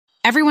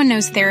Everyone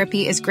knows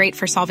therapy is great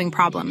for solving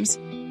problems,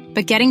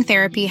 but getting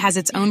therapy has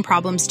its own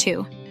problems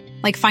too,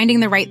 like finding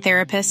the right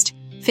therapist,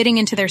 fitting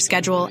into their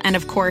schedule, and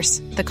of course,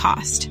 the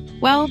cost.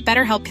 Well,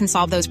 BetterHelp can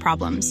solve those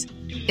problems.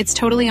 It's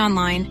totally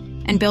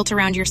online and built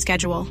around your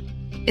schedule.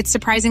 It's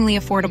surprisingly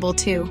affordable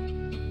too.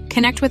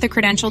 Connect with a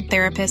credentialed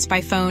therapist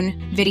by phone,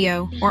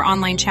 video, or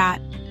online chat,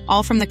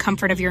 all from the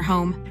comfort of your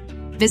home.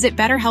 Visit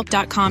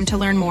BetterHelp.com to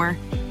learn more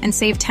and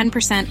save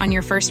 10% on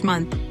your first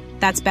month.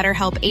 That's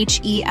BetterHelp,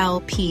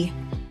 H-E-L-P.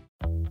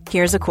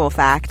 Here's a cool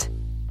fact.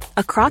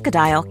 A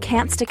crocodile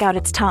can't stick out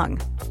its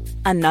tongue.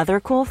 Another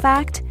cool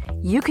fact,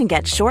 you can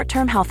get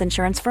short-term health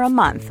insurance for a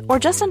month or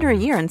just under a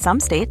year in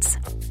some states.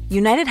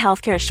 United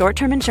Healthcare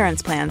short-term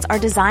insurance plans are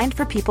designed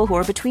for people who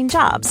are between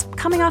jobs,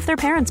 coming off their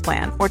parents'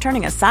 plan, or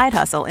turning a side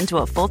hustle into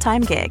a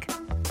full-time gig.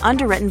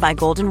 Underwritten by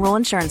Golden Rule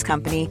Insurance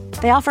Company,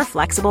 they offer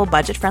flexible,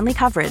 budget-friendly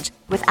coverage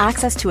with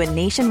access to a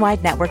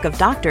nationwide network of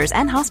doctors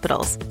and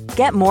hospitals.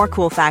 Get more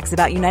cool facts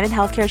about United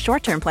Healthcare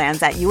short-term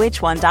plans at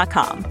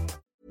uh1.com.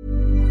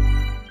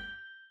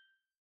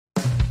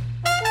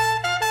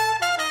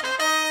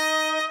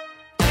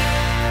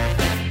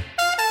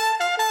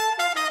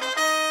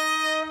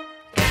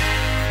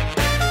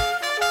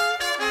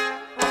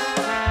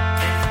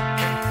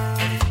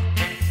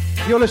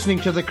 You're listening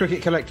to the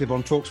Cricket Collective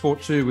on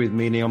TalkSport 2 with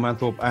me, Neil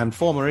Manthorpe, and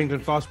former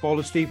England fast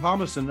bowler Steve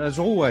Harmison, as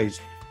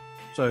always.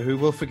 So who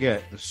will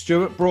forget the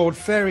Stuart Broad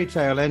fairy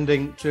tale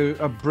ending to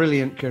a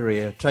brilliant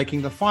career,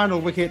 taking the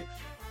final wicket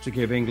to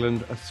give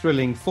England a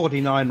thrilling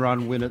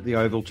 49-run win at the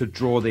Oval to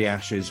draw the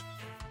Ashes.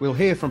 We'll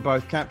hear from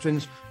both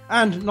captains,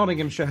 and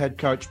Nottinghamshire head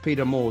coach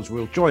Peter Moores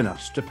will join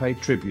us to pay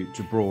tribute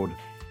to Broad.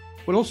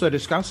 We'll also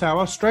discuss how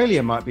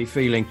Australia might be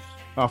feeling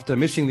after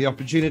missing the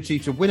opportunity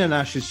to win an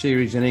Ashes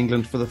series in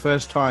England for the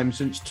first time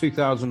since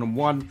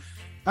 2001.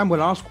 And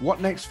we'll ask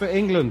what next for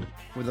England,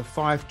 with a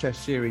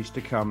 5-test series to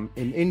come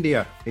in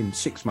India in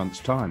 6 months'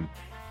 time.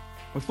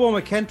 A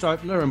former Kent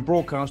opener and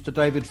broadcaster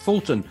David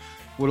Fulton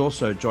will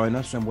also join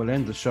us, and we'll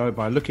end the show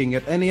by looking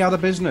at any other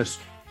business,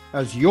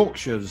 as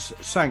Yorkshire's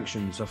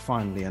sanctions are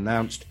finally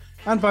announced,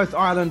 and both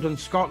Ireland and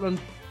Scotland,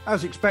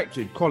 as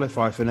expected,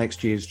 qualify for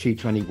next year's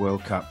T20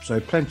 World Cup. So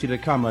plenty to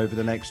come over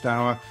the next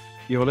hour.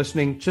 You're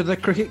listening to the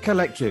Cricket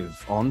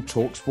Collective on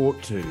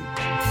TalkSport 2.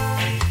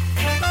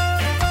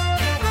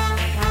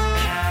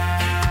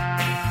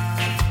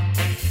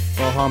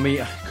 Well,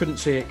 Harmy, I couldn't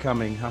see it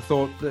coming. I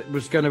thought that it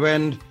was going to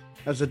end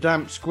as a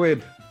damp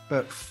squib,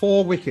 but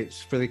 4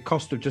 wickets for the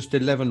cost of just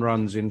 11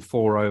 runs in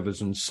 4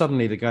 overs, and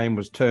suddenly the game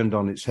was turned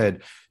on its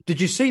head.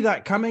 Did you see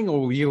that coming,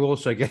 or were you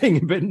also getting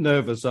a bit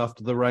nervous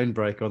after the rain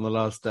break on the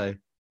last day?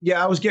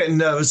 Yeah, I was getting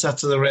nervous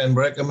after the rain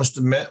break, I must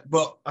admit.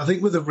 But I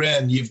think with the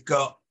rain, you've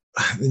got,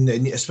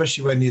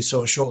 especially when you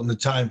sort of shorten the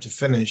time to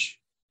finish,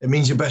 it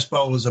means your best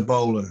bowlers are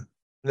bowling.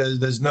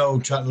 There's no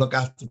trying to look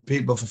after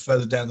people for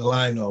further down the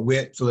line or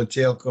wait till the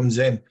tail comes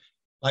in.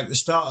 Like the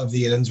start of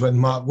the innings when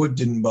Mark Wood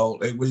didn't bowl,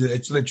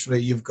 it's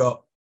literally you've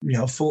got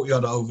 40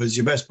 odd overs,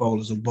 your best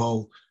bowlers will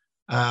bowl,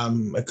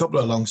 a couple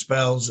of long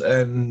spells,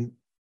 and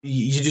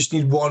you just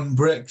need one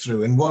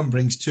breakthrough, and one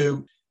brings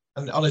 2.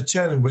 And on a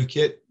turning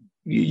wicket,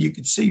 you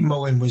could see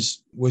Moeen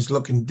was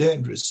looking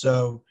dangerous.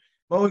 So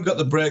Moeen got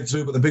the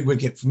breakthrough, but the big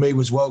wicket for me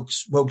was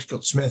Wokes. Wokes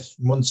got Smith.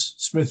 Once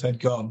Smith had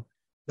gone,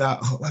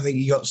 I think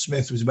he got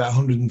Smith was about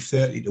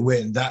 130 to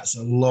win. That's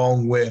a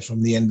long way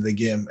from the end of the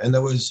game. And it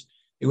was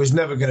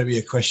never going to be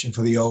a question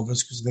for the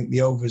overs, because I think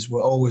the overs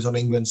were always on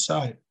England's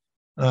side.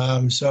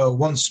 So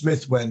once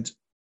Smith went,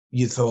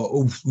 you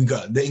thought,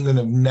 England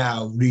have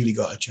now really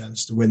got a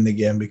chance to win the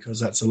game,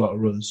 because that's a lot of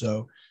runs.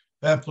 So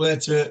fair play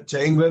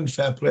to England,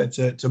 fair play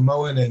to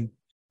Moeen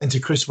and to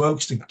Chris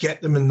Wokes to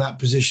get them in that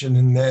position.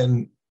 And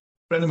then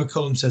Brendan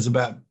McCullum says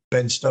about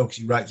Ben Stokes,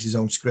 he writes his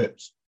own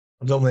scripts.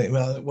 I don't think,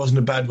 it wasn't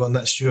a bad one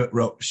that Stuart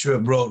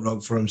Broad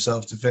wrote for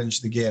himself to finish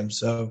the game.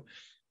 So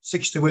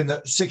 6 to win,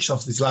 6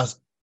 off his last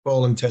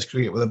ball in Test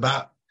cricket with a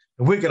bat,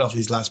 a wicket off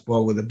his last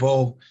ball with a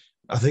ball.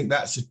 I think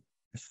that's a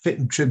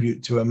fitting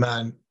tribute to a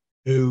man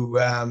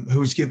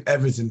who's given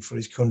everything for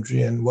his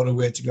country, and what a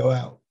way to go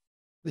out.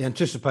 The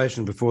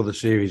anticipation before the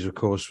series, of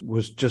course,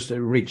 was just,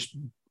 it reached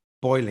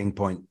boiling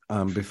point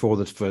before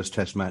this first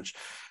Test match.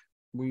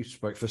 We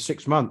spoke for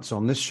 6 months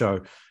on this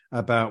show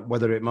about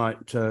whether it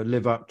might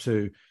live up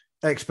to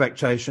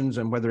expectations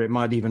and whether it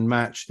might even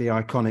match the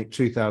iconic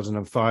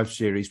 2005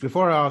 series.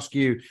 Before I ask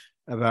you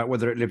about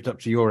whether it lived up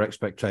to your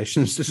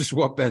expectations, this is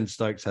what Ben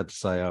Stokes had to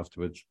say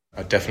afterwards.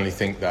 I definitely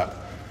think that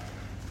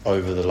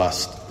over the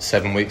last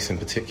 7 weeks in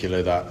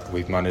particular that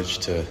we've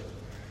managed to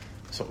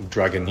sort of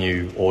drag a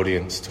new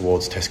audience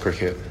towards Test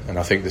cricket, and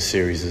I think the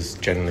series is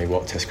generally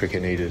what Test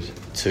cricket needed.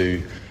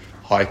 2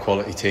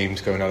 high-quality teams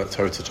going at it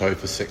toe-to-toe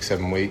for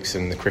 6-7 weeks,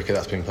 and the cricket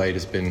that's been played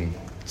has been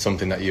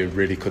something that you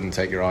really couldn't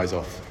take your eyes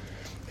off.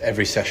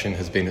 Every session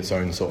has been its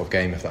own sort of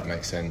game, if that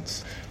makes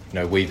sense.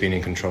 We've been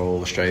in control,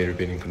 Australia have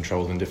been in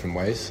control in different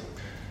ways.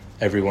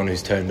 Everyone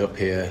who's turned up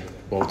here,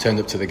 turned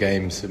up to the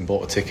games and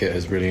bought a ticket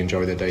has really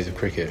enjoyed their days of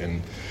cricket,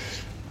 and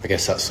I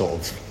guess that's sort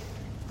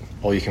of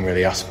all you can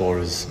really ask for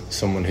is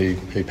someone who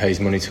pays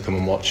money to come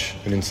and watch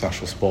an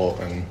international sport.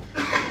 And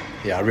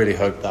yeah, I really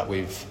hope that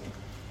we've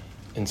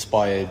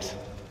inspired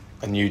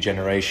a new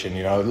generation.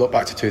 You know, I look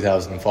back to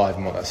 2005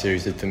 and what that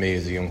series did for me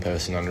as a young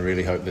person, and I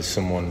really hope there's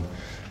someone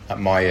at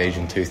my age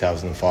in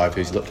 2005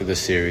 who's looked at this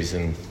series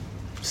and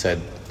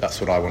said, that's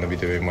what I want to be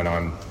doing when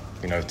I'm,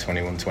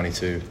 21,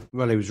 22.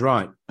 Well, he was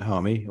right,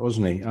 Harmy,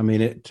 wasn't he? I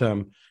mean,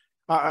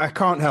 I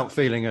can't help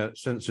feeling a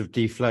sense of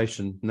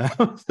deflation now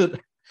that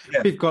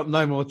we've got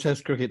no more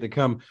Test cricket to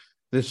come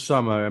this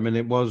summer. I mean,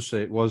 it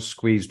was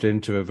squeezed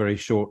into a very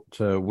short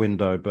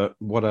window, but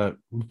what a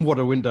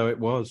window it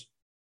was.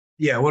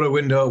 Yeah, what a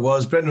window it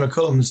was. Brendan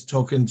McCullum's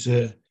talking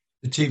to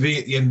the TV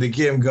at the end of the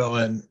game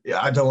going,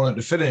 I don't want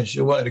it to finish.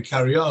 I want it to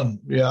carry on.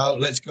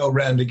 Let's go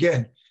round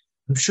again.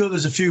 I'm sure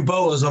there's a few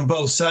bowlers on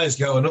both sides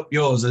going, up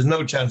yours. There's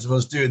no chance of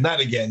us doing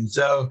that again.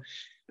 So,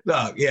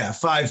 look,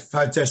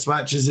 five Test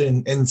matches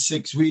in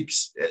 6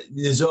 weeks.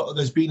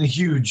 There's been a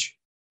huge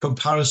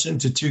comparison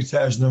to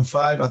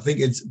 2005. I think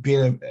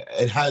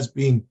it has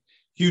been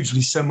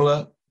hugely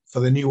similar for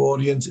the new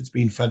audience. It's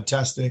been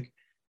fantastic.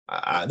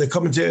 The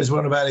commentators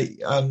went about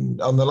it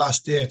on the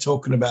last day,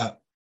 talking about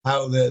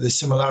how the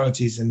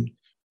similarities, and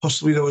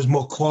possibly there was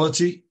more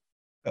quality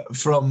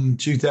from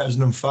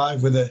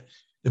 2005 with the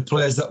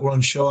players that were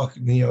on show. I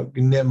can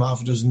name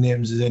half a dozen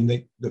names, as in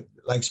the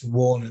likes of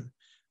Warne and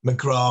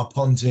McGrath,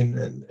 Ponting,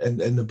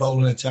 and the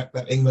bowling attack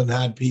that England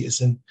had,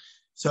 Peterson.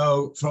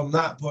 So from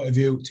that point of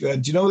view, do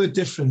you know the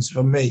difference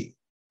for me,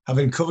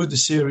 having covered the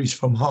series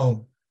from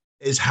home,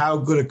 is how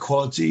good a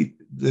quality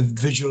the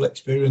visual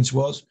experience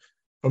was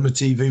from a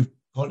TV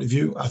point of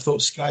view. I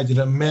thought Sky did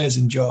an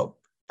amazing job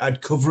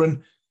at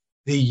covering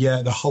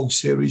the whole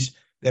series.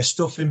 There's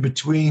stuff in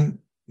between,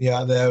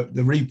 the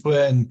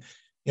replay, and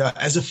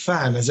as a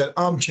fan, as an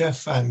armchair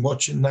fan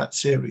watching that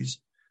series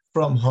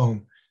from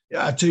home,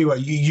 I tell you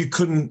what, you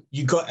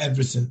got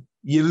everything.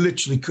 You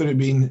literally could have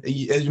been.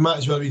 You might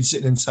as well have been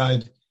sitting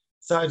inside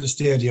the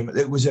stadium.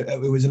 It was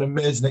an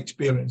amazing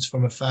experience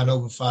from a fan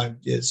over 5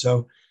 years.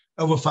 So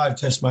over 5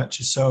 Test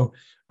matches. So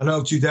I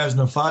know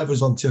 2005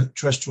 was on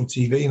terrestrial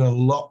TV, and a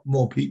lot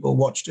more people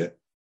watched it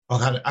or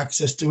had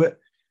access to it.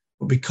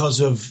 But because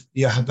of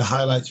had the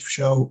highlights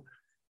show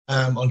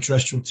on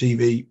terrestrial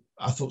TV,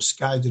 I thought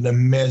Sky did an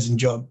amazing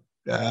job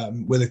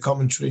with the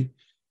commentary,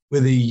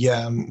 with the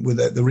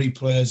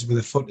replays, with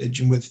the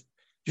footage, and with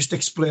just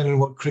explaining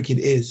what cricket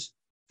is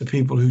to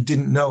people who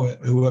didn't know it,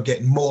 who are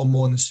getting more and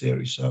more in the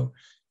series. So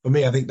for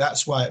me, I think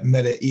that's why it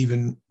made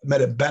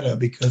it better,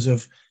 because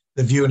of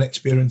the viewing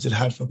experience it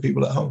had for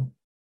people at home.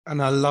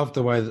 And I love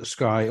the way that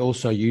Sky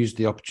also used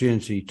the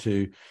opportunity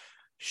to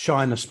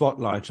shine a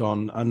spotlight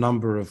on a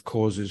number of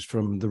causes,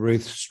 from the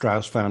Ruth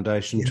Strauss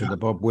Foundation to the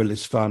Bob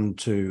Willis Fund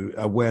to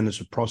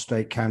awareness of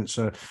prostate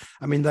cancer.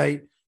 I mean,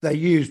 they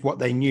used what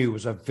they knew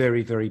was a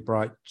very, very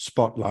bright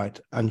spotlight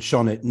and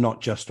shone it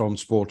not just on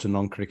sport and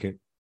on cricket.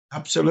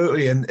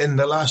 Absolutely. And in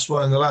the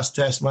last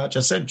Test match,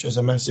 I sent you as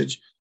a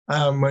message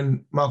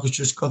when Marcus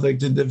Trescothick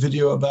did the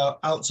video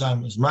about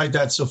Alzheimer's. My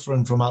dad's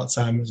suffering from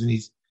Alzheimer's, and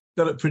he's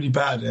got it pretty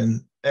bad.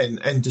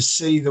 And to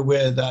see the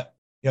way that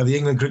the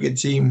England cricket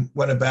team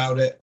went about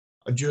it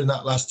during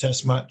that last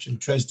Test match, and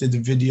Trez did the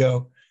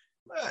video,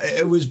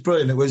 it was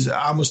brilliant. It was,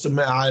 I must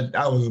admit,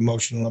 I was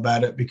emotional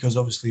about it, because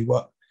obviously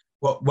what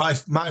my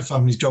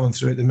family's going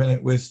through at the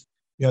minute with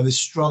this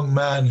strong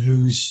man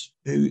who's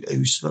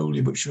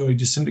slowly but surely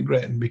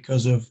disintegrating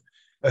because of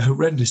a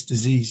horrendous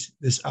disease,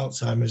 that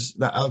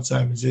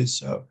Alzheimer's is.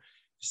 So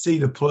to see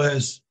the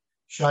players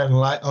shine a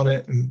light on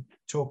it and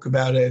talk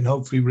about it, and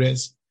hopefully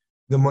raise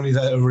the money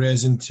that they're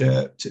raising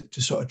to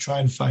sort of try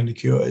and find a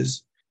cure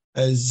is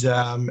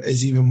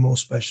even more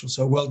special.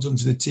 So well done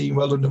to the team,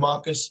 well done to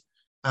Marcus,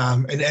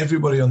 and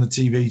everybody on the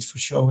TV for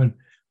showing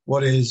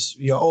what is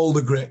all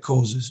the great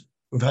causes.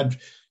 We've had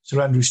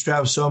Sir Andrew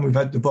Strauss on, we've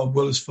had the Bob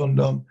Willis Fund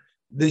on.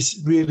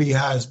 This really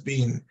has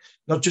been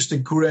not just a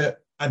great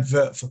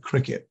advert for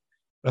cricket,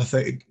 but I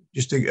think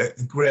just a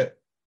great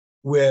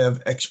way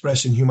of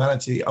expressing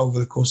humanity over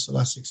the course of the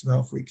last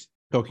 6.5 weeks.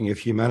 Talking of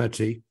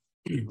humanity,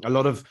 a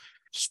lot of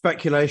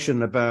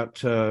speculation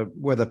about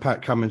whether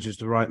Pat Cummins is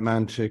the right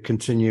man to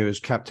continue as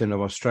captain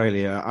of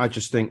Australia. I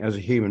just think, as a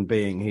human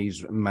being,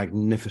 he's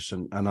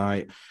magnificent.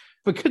 And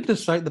for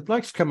goodness sake, the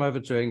bloke's come over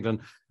to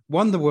England,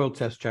 won the World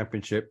Test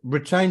Championship,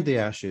 retained the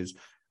Ashes,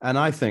 and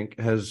I think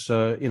has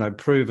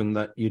proven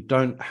that you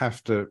don't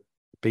have to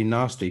be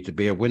nasty to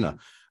be a winner.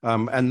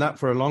 And that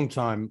for a long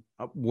time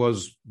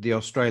was the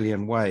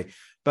Australian way.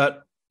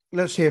 But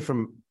let's hear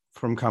from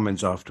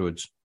Cummins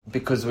afterwards.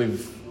 Because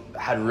we've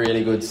had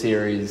really good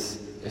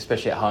series,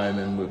 especially at home,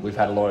 and we've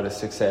had a lot of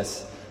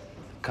success,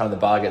 kind of the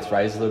bar gets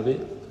raised a little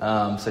bit.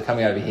 So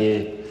coming over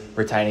here,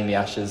 retaining the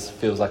Ashes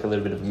feels like a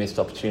little bit of a missed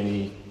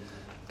opportunity.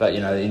 But,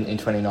 in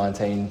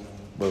 2019,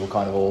 we were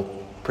kind of all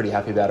pretty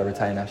happy about a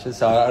retained Ashes.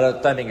 So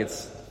I don't think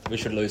we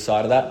should lose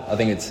sight of that. I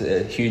think it's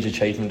a huge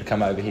achievement to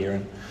come over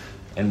here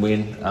and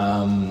win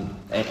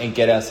and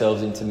get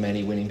ourselves into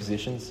many winning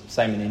positions.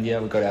 Same in India,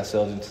 we got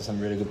ourselves into some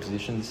really good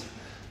positions.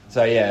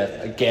 So,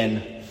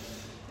 again,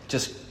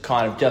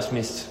 just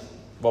missed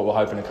what we're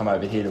hoping to come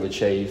over here to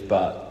achieve,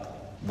 but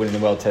winning the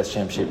World Test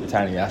Championship,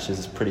 retaining the Ashes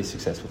is pretty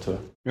successful too.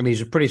 And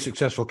he's a pretty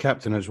successful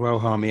captain as well,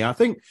 Harmy. I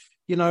think,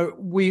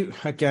 we've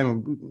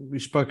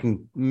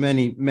spoken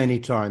many, many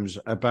times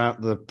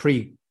about the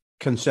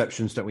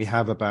preconceptions that we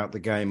have about the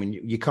game, and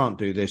you can't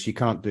do this, you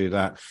can't do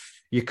that.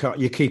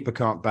 Your keeper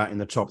can't bat in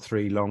the top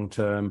 3 long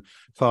term.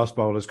 Fast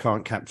bowlers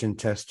can't captain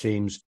Test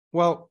teams.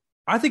 Well,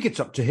 I think it's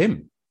up to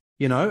him.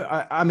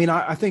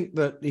 I think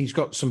that he's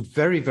got some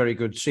very, very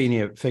good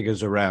senior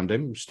figures around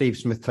him. Steve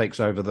Smith takes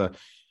over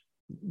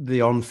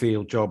the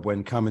on-field job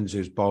when Cummins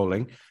is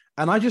bowling.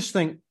 And I just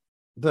think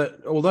that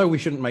although we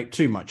shouldn't make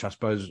too much, I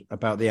suppose,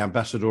 about the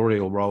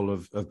ambassadorial role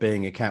of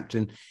being a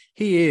captain,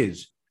 he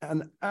is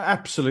an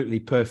absolutely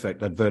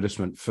perfect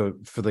advertisement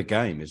for the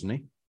game, isn't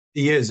he?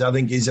 He is. I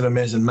think he's an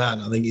amazing man.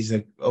 I think he's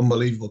an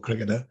unbelievable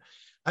cricketer.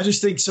 I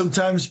just think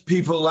sometimes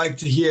people like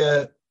to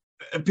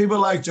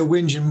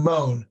whinge and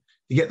moan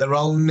to get their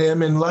own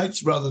name in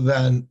lights rather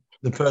than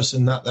the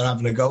person that they're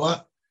having a go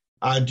at.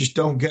 I just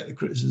don't get the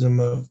criticism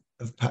of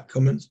Pat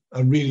Cummins.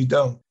 I really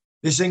don't.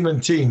 This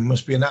England team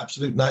must be an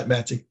absolute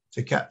nightmare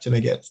to captain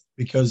against,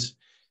 because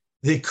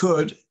they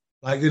could,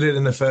 like they did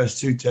in the first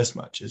 2 Test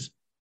matches,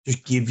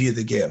 just give you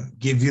the game,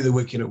 give you the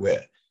wicket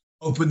away,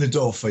 open the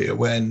door for you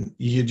when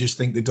you just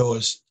think the door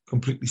is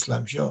completely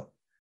slammed shut.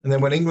 And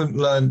then when England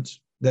learned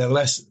their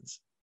lessons,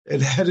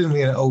 it headed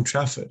me at Old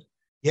Trafford.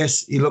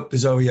 Yes, he looked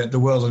as though he had the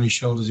world on his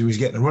shoulders. He was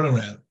getting a run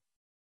around.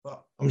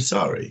 But I'm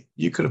sorry,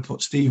 you could have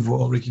put Steve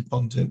Waugh, Ricky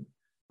Ponting,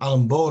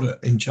 Alan Border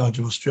in charge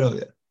of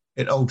Australia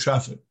at Old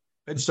Trafford.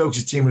 Ben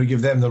Stokes' team would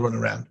give them the run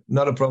around.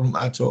 Not a problem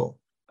at all.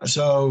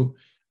 So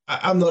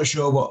I'm not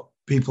sure what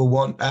people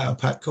want out of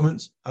Pat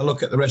Cummins. I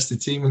look at the rest of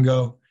the team and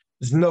go,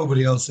 there's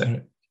nobody else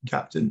there.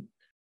 Captain,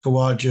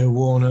 Khawaja,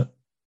 Warner,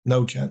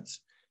 no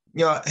chance.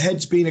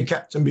 Head's been a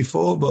captain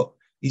before, but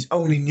he's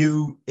only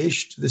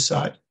new-ish to the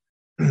side.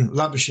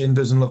 Labuschagne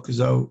doesn't look as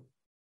though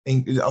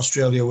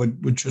Australia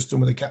would trust him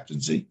with a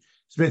captaincy.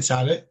 Smith's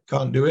had it,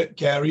 can't do it.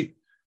 Carey.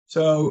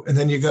 So, and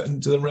then you got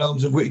into the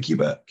realms of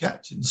wicketkeeper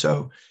captain.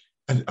 So,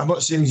 I'm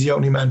not saying he's the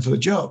only man for the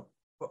job,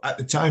 but at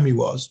the time he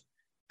was,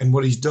 and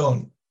what he's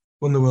done,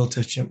 won the World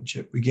Test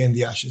Championship, regained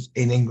the Ashes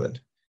in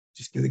England.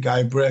 Just give the guy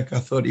a break. I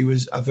thought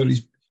he's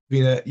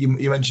been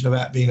you mentioned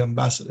about being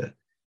ambassador.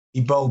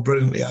 He bowled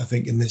brilliantly, I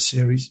think, in this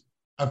series.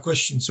 I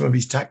questioned some of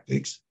his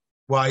tactics.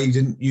 Why he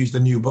didn't use the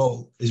new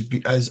ball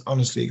is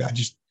honestly,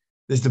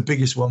 there's the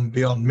biggest one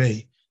beyond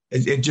me.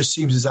 It just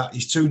seems as that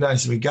he's too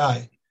nice of a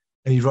guy,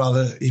 and he'd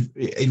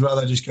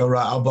rather just go,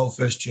 right, I'll bowl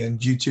first,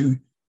 change. You two,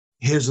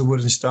 Hazelwood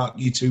and Stark,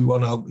 you two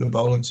want to open the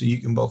bowling so you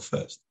can bowl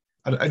first.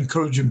 I'd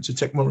encourage him to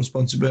take more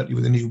responsibility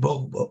with a new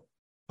ball, but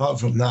apart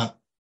from that,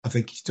 I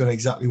think he's done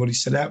exactly what he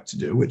set out to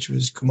do, which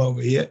was come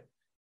over here,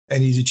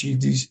 and he's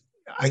achieved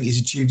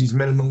his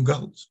minimum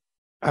goals.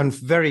 And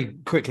very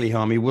quickly,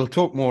 Harmy, we'll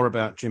talk more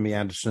about Jimmy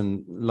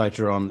Anderson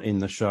later on in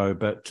the show.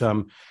 But,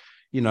 a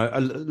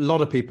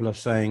lot of people are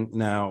saying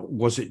now,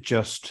 was it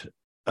just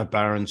a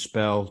barren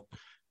spell?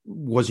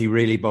 Was he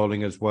really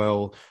bowling as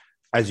well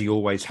as he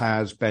always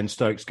has? Ben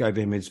Stokes gave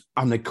him his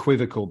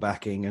unequivocal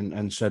backing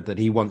and said that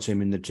he wants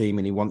him in the team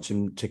and he wants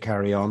him to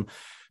carry on.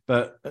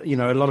 But,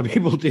 a lot of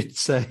people did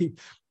say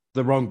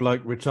the wrong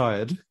bloke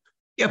retired.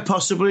 Yeah,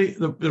 possibly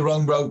the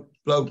wrong bloke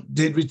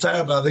did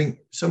retire, but I think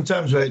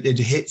sometimes when it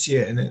hits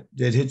you and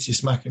it hits you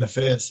smack in the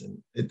face,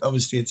 and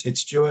it's hit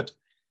Stewart.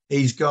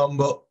 He's gone,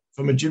 but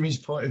from a Jimmy's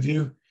point of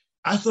view,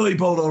 I thought he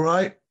bowled all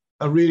right.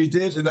 I really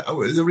did, and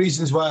the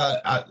reasons why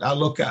I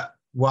look at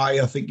why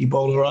I think he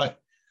bowled all right.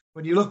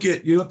 When you look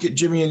at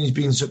Jimmy and he's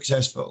been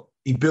successful,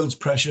 he builds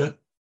pressure.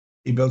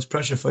 He builds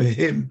pressure for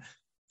him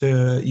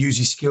to use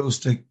his skills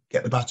to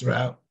get the batter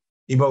out.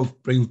 He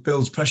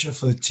builds pressure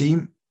for the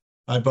team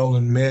by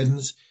bowling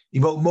maidens. He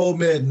bowled more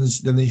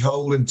maidens than the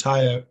whole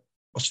entire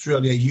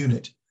Australia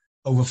unit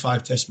over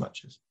 5 Test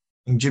matches.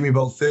 And Jimmy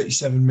bowled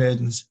 37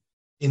 maidens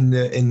in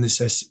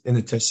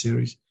the Test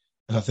series,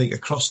 and I think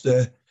across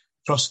the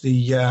Test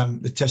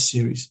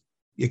series,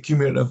 the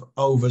cumulative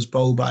overs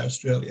bowled by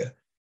Australia,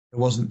 there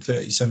wasn't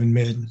 37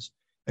 maidens.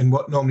 And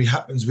what normally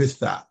happens with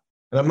that,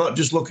 and I'm not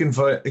just looking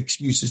for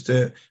excuses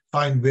to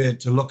find way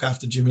to look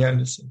after Jimmy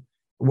Anderson,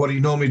 but what he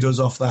normally does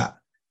off that,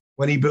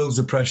 when he builds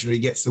the pressure, he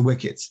gets the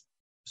wickets.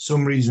 For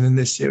some reason in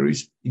this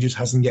series, he just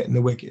hasn't getting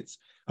the wickets.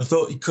 I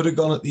thought he could have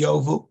gone at the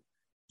Oval.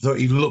 I thought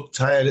he looked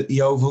tired at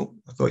the Oval.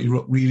 I thought he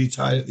looked really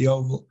tired at the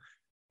Oval.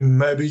 And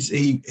maybe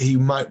he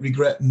might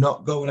regret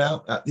not going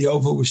out at the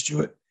Oval with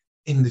Stewart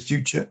in the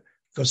future,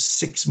 because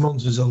 6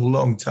 months is a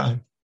long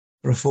time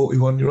for a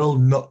 41-year-old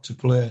not to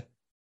play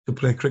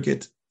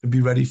cricket, to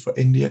be ready for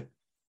India.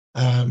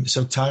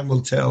 So time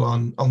will tell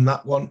on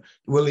that one.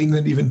 Will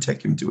England even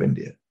take him to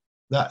India?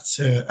 That's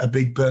a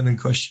big burning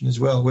question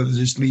as well, whether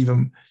just leave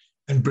him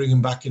and bring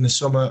him back in the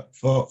summer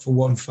for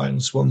one final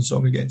swan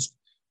song against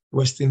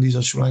West Indies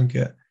or Sri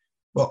Lanka.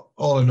 But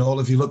all in all,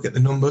 if you look at the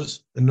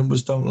numbers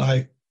don't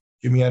lie.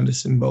 Jimmy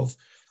Anderson, both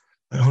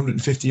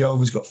 150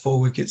 overs, got 4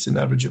 wickets, an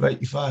average of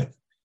 85.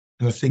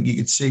 And I think you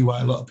could see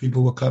why a lot of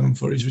people were clamoring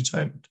for his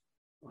retirement.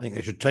 I think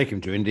they should take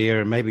him to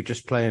India and maybe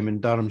just play him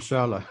in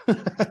Dharamshala.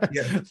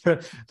 Yeah.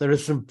 There are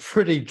some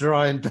pretty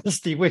dry and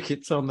dusty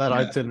wickets on that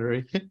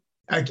itinerary.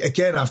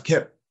 Again,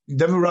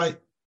 never write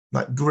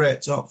like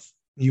greats off.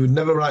 You would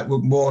never write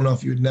Warne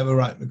off. You would never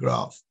write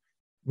McGrath.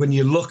 When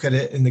you look at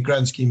it in the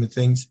grand scheme of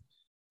things,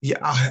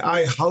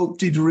 I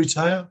hoped he'd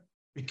retire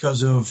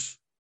because of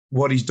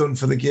what he's done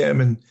for the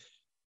game. And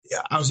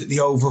I was at the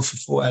Oval for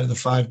 4 out of the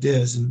 5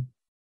 days, and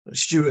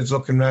Stuart's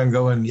looking around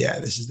going, yeah,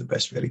 this is the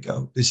best way to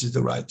go. This is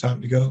the right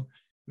time to go.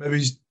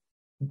 Maybe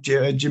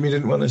Jimmy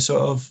didn't want to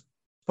sort of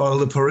follow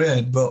the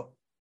parade, but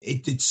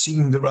it did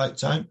seem the right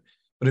time.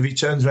 But if he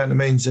turns around to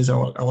me and says, I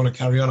want to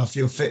carry on, I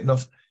feel fit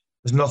enough,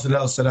 there's nothing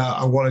else that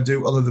I want to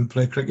do other than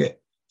play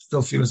cricket,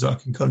 still feel as though I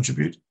can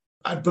contribute,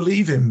 I'd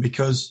believe him,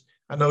 because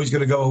I know he's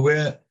going to go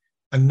away.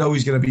 I know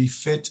he's going to be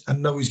fit. I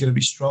know he's going to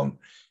be strong.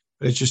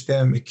 But it's just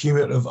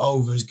accumulative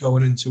overs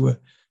going into a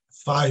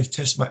 5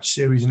 test match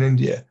series in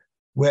India.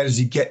 Where does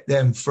he get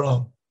them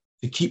from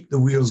to keep the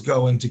wheels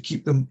going, to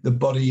keep the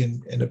body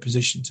in a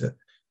position to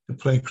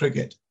play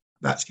cricket?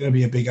 That's going to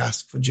be a big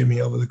ask for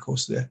Jimmy over the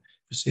course of the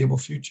foreseeable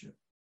future.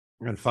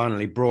 And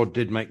finally, Broad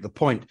did make the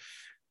point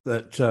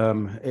that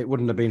it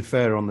wouldn't have been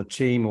fair on the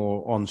team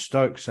or on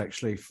Stokes,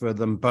 actually, for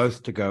them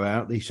both to go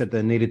out. He said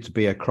there needed to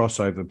be a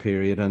crossover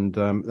period, and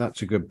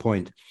that's a good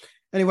point.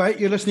 Anyway,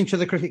 you're listening to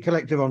the Cricket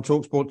Collective on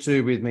TalkSport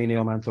 2 with me,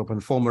 Neil Manthorp,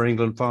 and former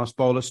England fast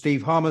bowler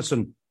Steve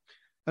Harmison.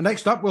 And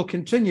next up, we'll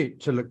continue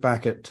to look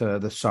back at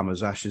the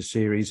Summer's Ashes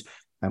series,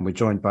 and we're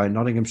joined by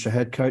Nottinghamshire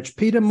head coach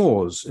Peter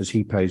Moores as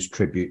he pays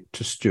tribute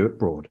to Stuart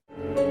Broad.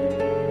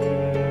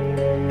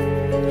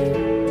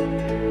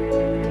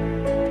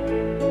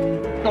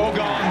 All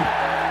gone.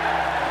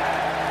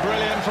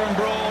 Brilliant from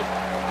Broad.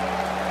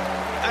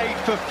 8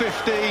 for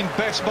 15,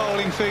 best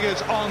bowling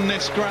figures on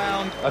this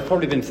ground. I've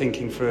probably been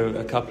thinking for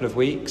a couple of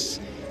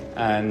weeks,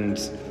 and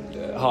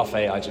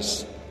 8:30 I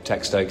just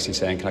text Stokesy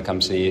saying, can I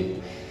come see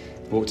you?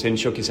 Walked in,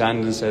 shook his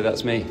hand and said,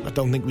 that's me. I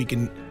don't think we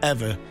can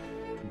ever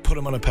put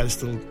him on a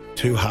pedestal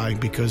too high,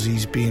 because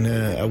he's been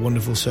a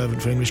wonderful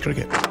servant for English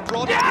cricket.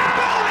 Broad. Yeah!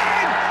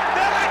 Bowling!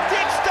 The leg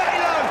did stay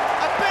low.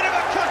 A bit of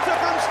a cutter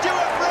from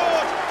Stuart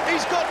Broad.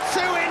 He's got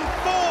 2 in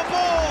 4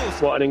 balls.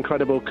 What an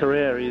incredible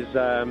career. He's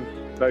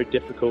very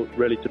difficult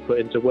really to put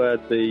into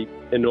words the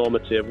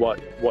enormity of what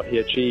he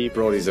achieved.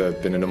 Broadie's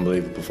been an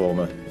unbelievable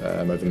performer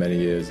over many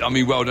years. I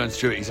mean, well done,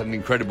 Stuart. He's had an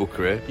incredible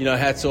career.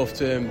 Hats off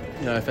to him.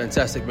 A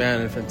fantastic man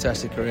and a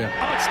fantastic career.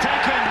 Oh, it's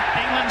taken.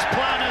 England's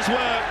plan has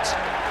worked.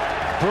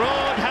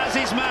 Broad has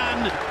his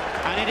man,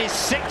 and it is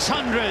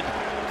 600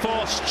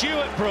 for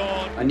Stuart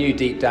Broad. I knew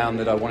deep down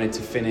that I wanted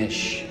to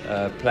finish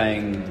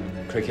playing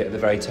cricket at the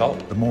very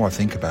top. The more I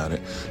think about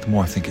it, the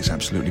more I think it's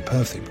absolutely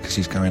perfect, because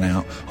he's going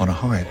out on a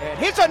high.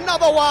 Here's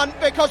another one,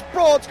 because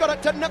Broad's got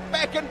it to nip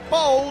back and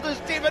bowled as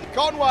Devon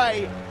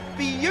Conway.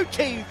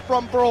 Beauty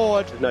from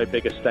Broad. There's no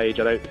bigger stage,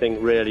 I don't think,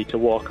 really, to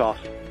walk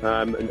off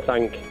and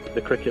thank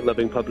the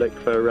cricket-loving public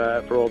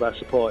for all their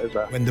support, is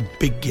there? When the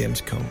big games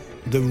come,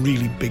 the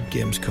really big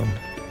games come,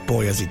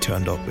 boy, has he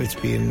turned up. It's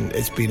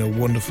been a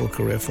wonderful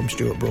career from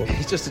Stuart Broad.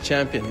 He's just a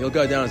champion. He'll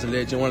go down as a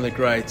legend, one of the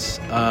greats.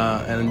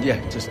 And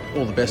just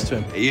all the best to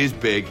him. He is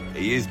big,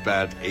 he is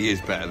bad, he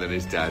is better than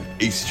his dad.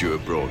 He's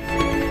Stuart Broad.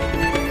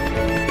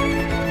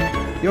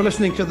 You're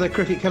listening to the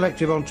Cricket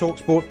Collective on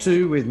TalkSport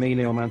 2 with me,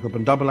 Neil Manthorp,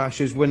 and Double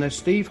Ashes winner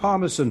Steve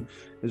Harmison,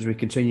 as we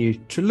continue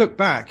to look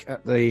back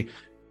at the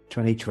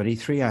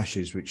 2023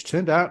 Ashes, which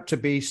turned out to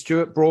be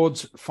Stuart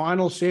Broad's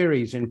final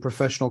series in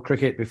professional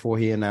cricket before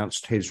he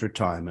announced his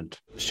retirement.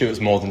 Stuart's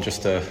more than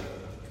just a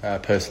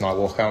person I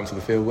walk out into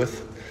the field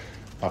with.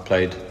 I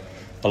played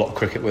a lot of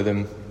cricket with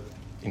him.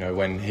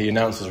 When he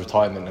announced his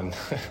retirement, and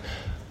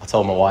I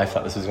told my wife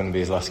that this was going to be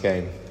his last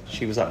game,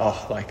 she was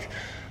like,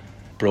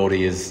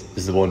 Broadie is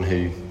the one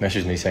who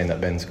messaged me saying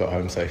that Ben's got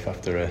home safe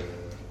after a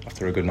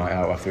good night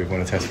out, after we've won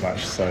a test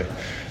match. So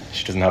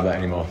she doesn't have that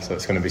anymore, so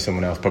it's going to be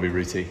someone else, probably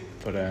Rooty.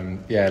 But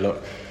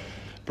look,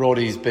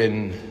 Broadie's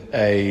been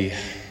a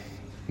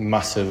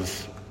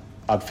massive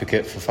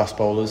advocate for fast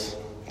bowlers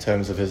in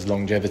terms of his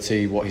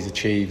longevity, what he's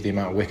achieved, the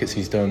amount of wickets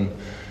he's done.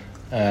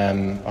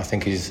 I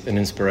think he's an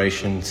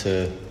inspiration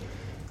to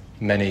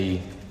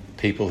many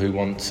people who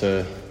want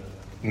to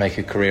make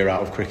a career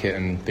out of cricket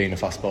and being a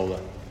fast bowler.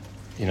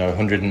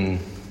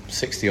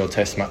 160 odd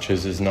test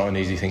matches is not an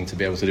easy thing to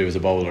be able to do as a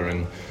bowler,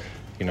 and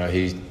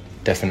he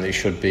definitely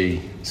should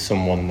be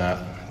someone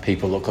that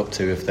people look up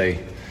to if they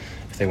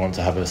want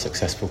to have a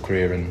successful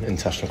career in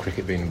international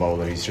cricket being a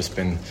bowler. He's just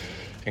been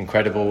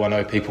incredible. I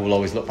know people will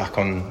always look back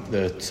on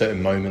the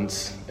certain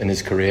moments in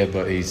his career,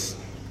 but he's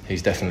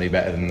definitely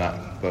better than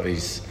that. But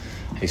he's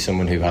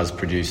someone who has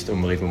produced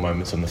unbelievable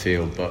moments on the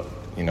field, but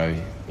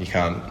you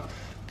can't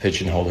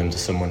pigeonhole him to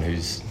someone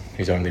who's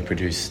only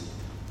produced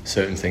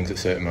certain things at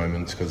certain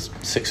moments, because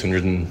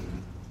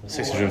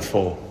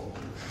 604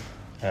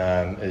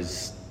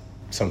 is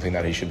something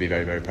that he should be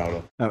very, very proud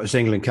of. That was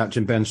England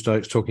captain Ben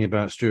Stokes talking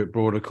about Stuart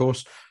Broad, of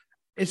course.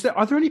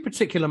 Are there any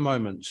particular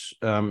moments,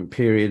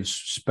 periods,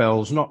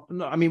 spells?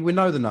 I mean, we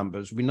know the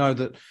numbers. We know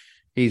that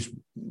He's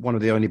one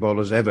of the only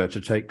bowlers ever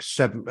to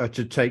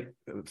take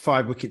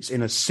 5 wickets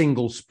in a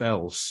single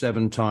spell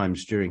 7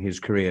 times during his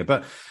career.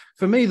 But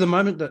for me, the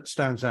moment that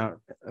stands out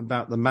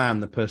about the man,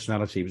 the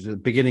personality, was at the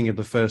beginning of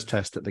the first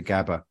test at the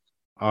Gabba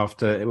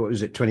after,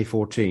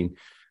 2014,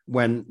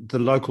 when the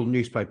local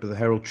newspaper, the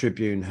Herald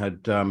Tribune,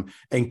 had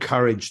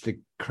encouraged the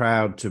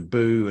crowd to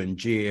boo and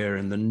jeer,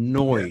 and the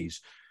noise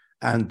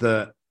and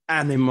the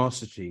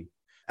animosity.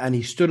 And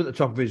he stood at the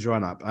top of his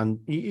run-up. And,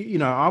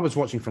 I was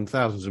watching from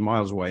thousands of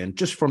miles away, and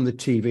just from the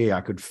TV,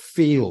 I could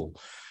feel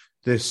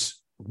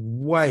this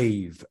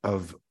wave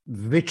of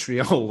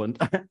vitriol and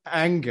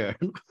anger.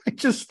 And I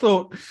just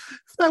thought,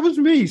 if that was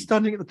me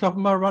standing at the top of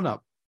my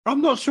run-up,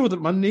 I'm not sure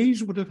that my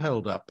knees would have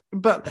held up.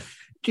 But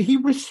he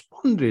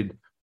responded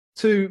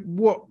to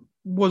what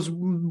was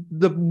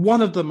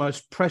one of the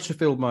most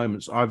pressure-filled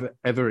moments I've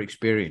ever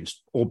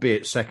experienced,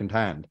 albeit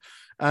secondhand.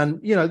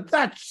 And,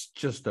 that's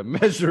just a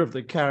measure of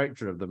the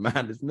character of the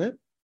man, isn't it?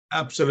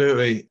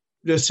 Absolutely.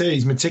 Just say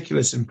he's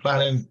meticulous in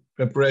planning,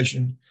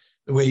 preparation,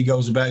 the way he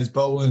goes about his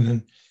bowling.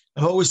 And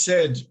I've always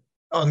said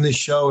on this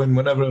show and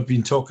whenever I've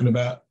been talking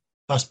about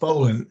fast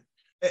bowling,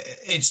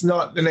 it's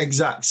not an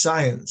exact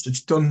science.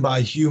 It's done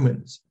by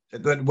humans.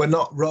 We're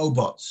not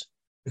robots.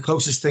 The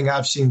closest thing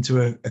I've seen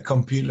to a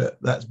computer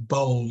that's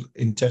bowled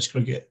in Test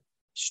cricket,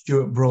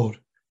 Stuart Broad,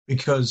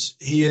 because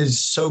he is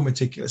so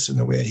meticulous in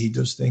the way he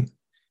does things.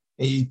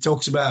 He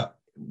talks about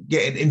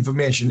getting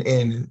information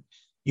in, and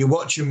you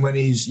watch him when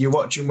he's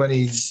at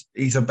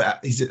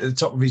the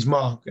top of his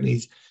mark, and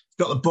he's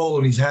got the ball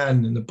in his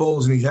hand, and the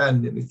ball's in his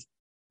hand, and his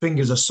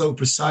fingers are so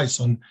precise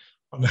on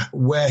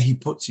where he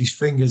puts his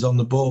fingers on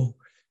the ball.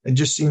 It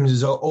just seems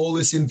as though all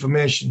this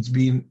information's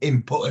being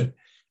inputted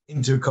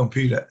into a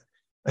computer,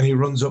 and he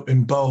runs up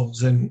in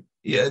bowls, and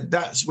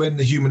that's when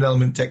the human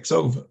element takes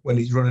over, when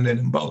he's running in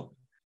and bowling.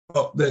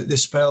 But the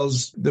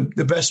spells, the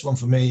best one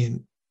for me,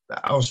 and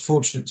I was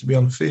fortunate to be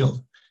on the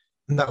field,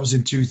 and that was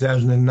in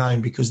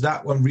 2009, because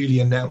that one really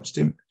announced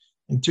him.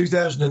 In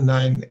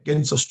 2009,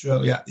 against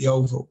Australia at the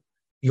Oval,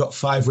 he got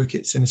 5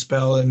 wickets in a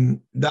spell, and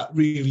that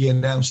really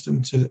announced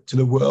him to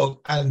the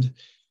world and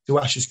to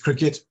Ashes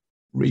cricket.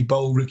 He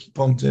bowled Ricky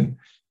Ponting,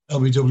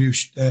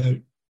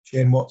 LBW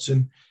Shane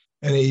Watson,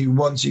 and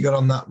once he got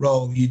on that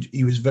roll,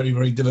 he was very,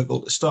 very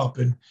difficult to stop.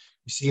 And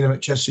we've seen him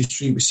at Chester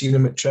Street, we've seen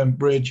him at Trent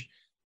Bridge.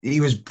 He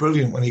was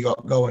brilliant when he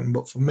got going,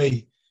 but for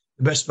me,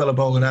 the best spell of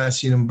bowling I've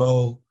seen him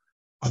bowl,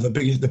 or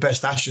the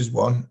best Ashes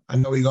one. I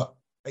know he got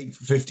 8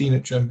 for 15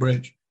 at Trent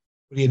Bridge,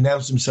 but he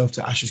announced himself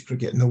to Ashes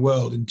cricket in the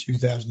world in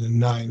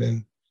 2009,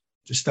 and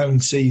just down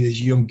and see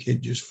this young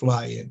kid just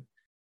fly in.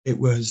 It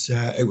was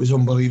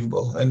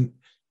unbelievable. And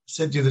I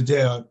said the other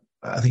day,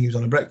 I think he was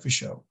on a breakfast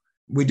show,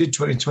 we did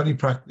 2020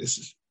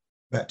 practice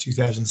about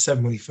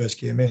 2007 when he first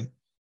came in,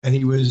 and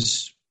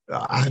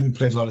I hadn't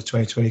played a lot of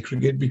 2020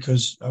 cricket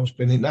because I was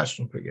playing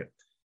international cricket,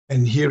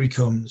 and here he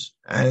comes,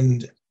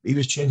 and he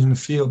was changing the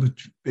field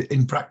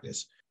in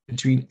practice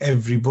between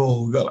every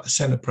ball. We got like a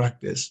centre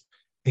practice.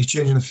 He's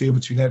changing the field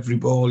between every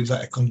ball. He's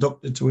like a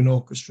conductor to an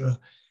orchestra.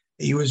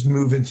 He was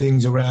moving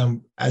things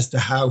around as to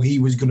how he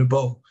was going to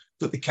bowl.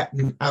 Took the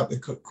captain out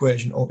of the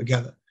equation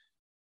altogether.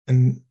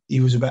 And he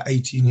was about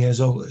 18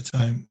 years old at the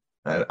time.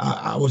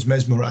 I was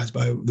mesmerised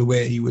by the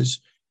way he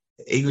was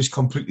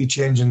completely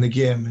changing the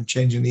game and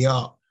changing the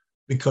art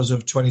because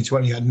of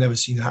 2020. I'd never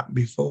seen it happen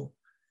before.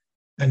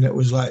 And it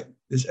was like,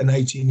 there's an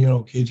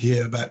 18-year-old kid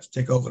here about to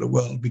take over the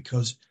world,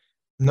 because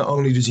not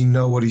only does he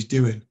know what he's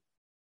doing,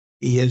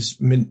 he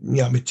is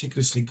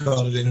meticulously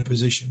got it in a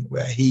position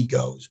where he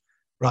goes,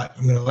 right,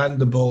 I'm going to land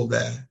the ball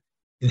there,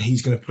 and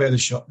he's going to play the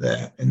shot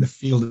there, and the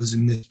fielder's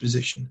in this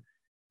position,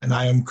 and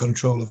I am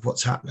control of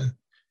what's happening.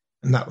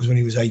 And that was when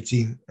he was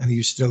 18, and he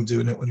was still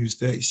doing it when he was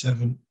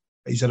 37.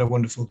 He's had a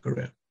wonderful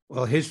career.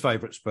 Well, his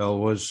favourite spell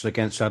was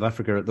against South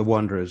Africa at the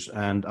Wanderers,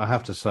 and I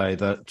have to say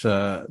that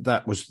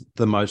that was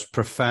the most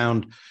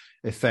profound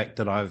effect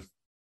that I've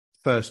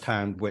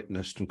firsthand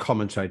witnessed and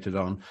commentated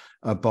on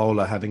a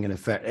bowler having an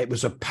effect. It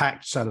was a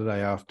packed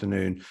Saturday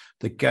afternoon.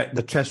 The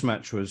test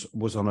match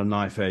was on a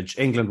knife edge.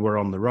 England were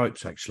on the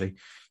ropes, actually,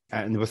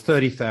 and there were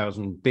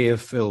 30,000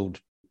 beer-filled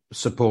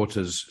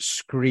supporters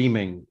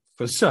screaming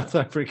for South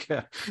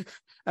Africa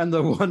and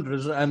the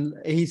Wanderers. And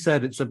he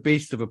said it's a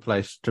beast of a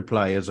place to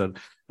play as an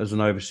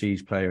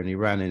overseas player, and he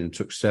ran in and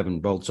took 7,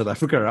 bowled South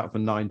Africa up for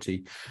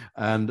 90.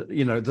 And,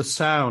 the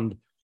sound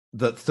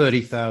that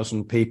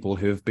 30,000 people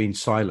who have been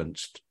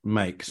silenced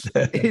makes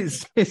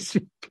is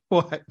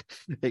quite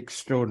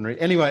extraordinary.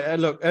 Anyway,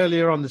 look,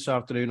 earlier on this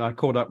afternoon, I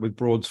caught up with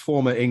Broad's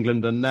former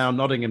England and now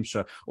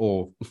Nottinghamshire,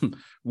 or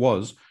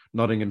was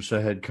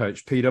Nottinghamshire head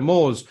coach Peter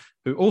Moores,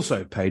 who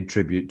also paid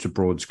tribute to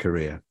Broad's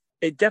career.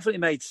 It definitely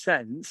made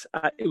sense.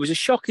 It was a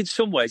shock in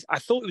some ways. I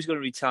thought he was going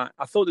to retire.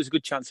 I thought there was a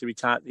good chance to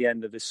retire at the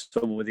end of this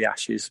summer with the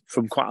Ashes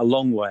from quite a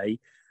long way.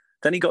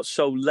 Then he got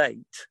so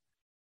late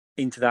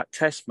into that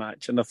test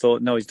match, and I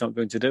thought, no, he's not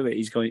going to do it.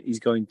 He's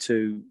going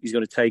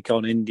to take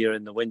on India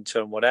in the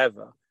winter and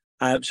whatever.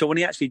 So when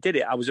he actually did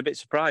it, I was a bit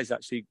surprised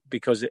actually,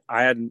 because he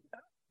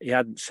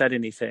hadn't said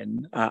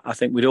anything. I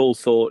think we'd all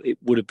thought it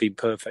would have been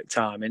perfect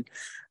timing.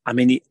 I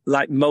mean,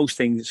 like most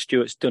things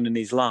Stuart's done in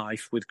his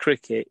life with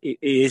cricket, it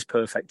is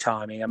perfect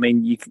timing. I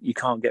mean, you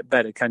can't get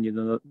better, can you,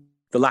 than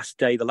the last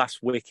day, the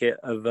last wicket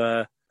of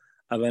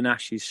an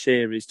Ashes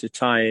series to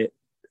tie it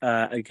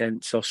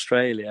against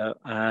Australia.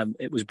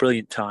 It was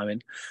brilliant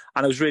timing.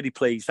 And I was really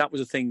pleased. That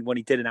was the thing when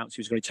he did announce he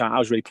was going to retire. I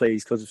was really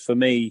pleased because for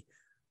me,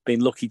 being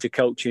lucky to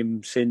coach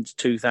him since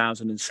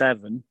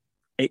 2007,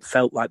 it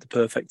felt like the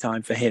perfect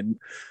time for him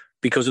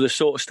because of the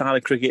sort of style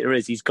of cricketer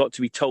is. He's got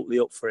to be totally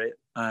up for it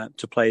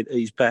to play at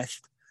his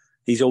best.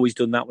 He's always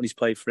done that when he's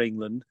played for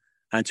England.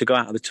 And to go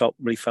out of the top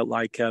really felt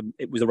like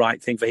it was the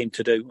right thing for him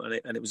to do.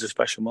 And it was a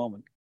special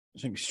moment.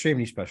 It's an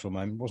extremely special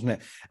moment, wasn't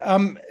it?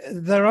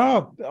 There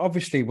are,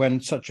 obviously, when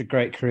such a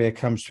great career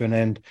comes to an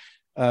end,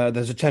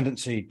 there's a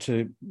tendency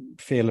to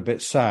feel a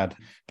bit sad.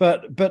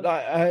 But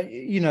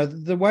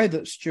the way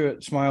that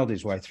Stuart smiled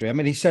his way through, I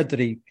mean, he said that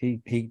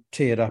he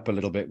teared up a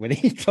little bit when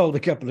he told a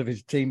couple of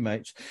his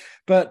teammates.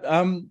 But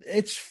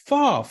it's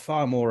far,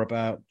 far more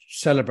about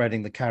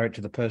celebrating the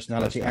character, the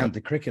personality and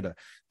the cricketer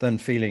than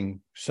feeling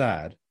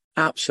sad.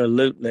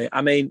 Absolutely.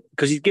 I mean,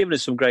 because he's given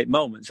us some great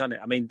moments, hasn't it?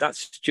 I mean, that's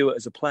Stuart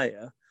as a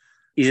player.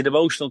 He's an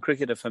emotional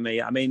cricketer for me.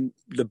 I mean,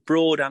 the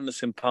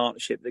Broad-Anderson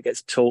partnership that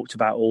gets talked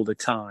about all the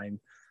time,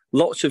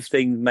 lots of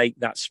things make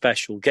that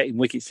special. Getting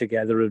wickets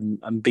together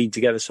and being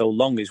together so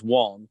long is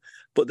one,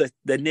 but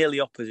they're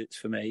nearly opposites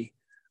for me.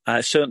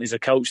 Certainly as a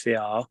coach they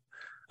are.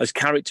 As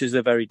characters,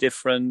 they're very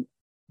different.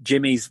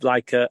 Jimmy's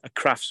like a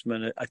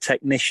craftsman, a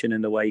technician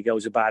in the way he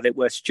goes about it,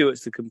 where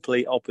Stuart's the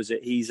complete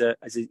opposite. He's a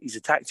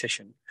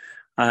tactician,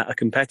 a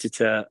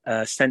competitor,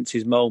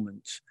 senses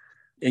moments.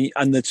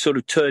 And the sort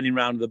of turning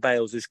round of the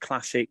bails is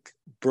classic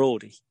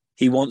Broady.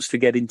 He wants to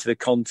get into the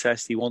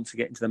contest. He wants to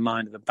get into the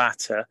mind of the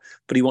batter,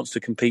 but he wants to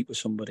compete with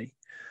somebody.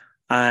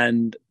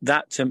 And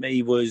that to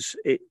me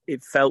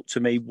it felt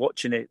to me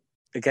watching it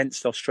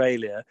against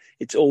Australia,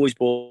 it's always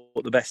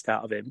brought the best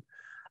out of him.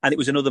 And it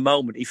was another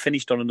moment. He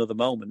finished on another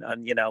moment.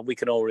 And, we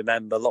can all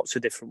remember lots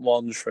of different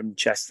ones from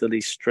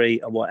Chesterley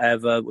Street or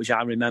whatever, which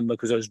I remember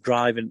because I was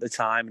driving at the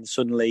time and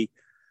suddenly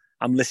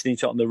I'm listening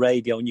to it on the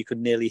radio and you could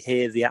nearly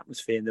hear the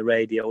atmosphere in the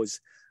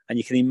radios. And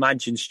you can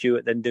imagine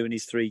Stuart then doing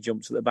his 3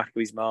 jumps at the back of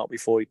his mark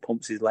before he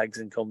pumps his legs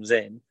and comes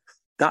in.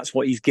 That's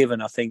what he's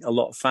given, I think, a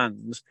lot of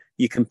fans.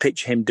 You can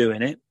picture him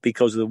doing it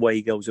because of the way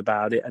he goes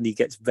about it. And he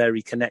gets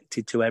very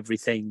connected to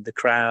everything, the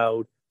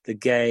crowd, the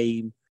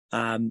game,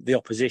 the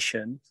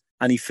opposition.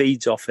 And he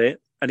feeds off it.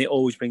 And it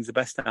always brings the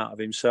best out of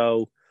him.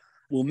 So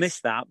we'll miss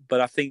that. But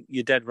I think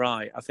you're dead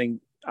right. I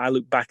think I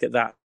look back at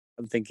that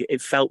and think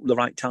it felt the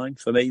right time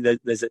for me.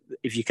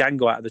 If you can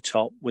go out of the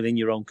top within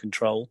your own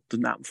control,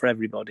 doesn't happen for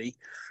everybody.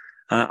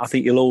 I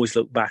think you'll always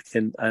look back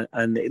and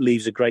it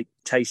leaves a great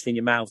taste in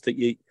your mouth that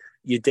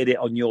you did it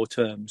on your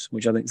terms,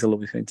 which I think is a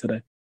lovely thing to do.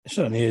 It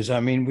certainly is. I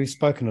mean, we've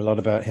spoken a lot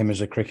about him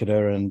as a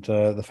cricketer and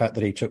the fact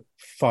that he took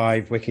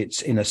 5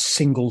 wickets in a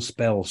single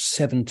spell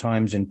 7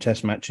 times in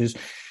Test matches.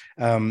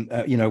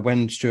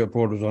 When Stuart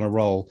Broad was on a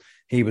roll,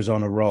 he was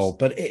on a roll.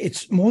 But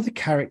it's more the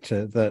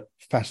character that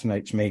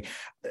fascinates me.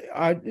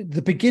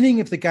 The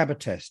beginning of the Gabba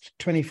Test,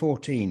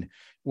 2014,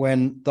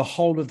 when the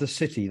whole of the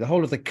city, the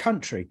whole of the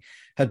country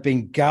had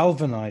been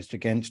galvanized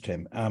against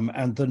him,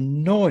 and the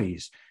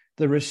noise,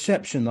 the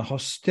reception, the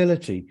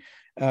hostility,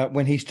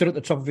 when he stood at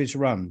the top of his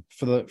run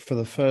for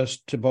the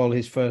first to bowl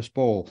his first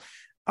ball.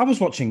 I was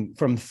watching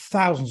from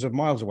thousands of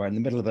miles away in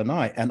the middle of the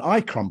night, and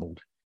I crumbled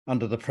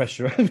under the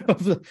pressure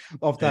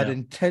of that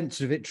intense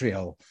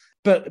vitriol.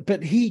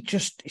 But he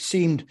just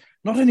seemed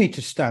not only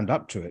to stand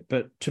up to it,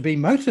 but to be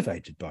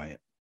motivated by it.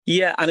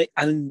 Yeah,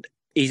 and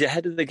he's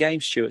ahead of the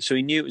game, Stuart, so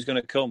he knew it was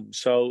going to come.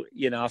 So,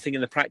 I think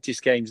in the practice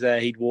games there,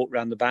 he'd walk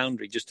around the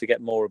boundary just to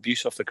get more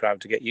abuse off the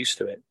crowd to get used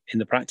to it in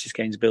the practice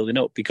games building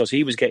up because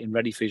he was getting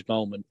ready for his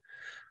moment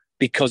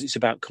because it's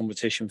about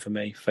competition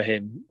for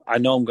him. I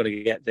know I'm going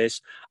to get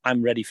this.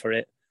 I'm ready for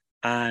it.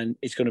 And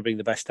it's going to bring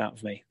the best out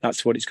of me.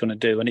 That's what it's going to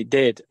do. And it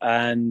did.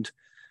 And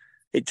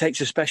it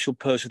takes a special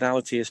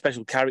personality, a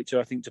special character,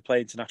 I think, to play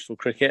international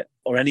cricket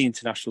or any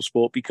international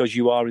sport because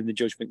you are in the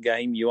judgment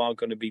game. You are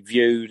going to be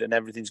viewed and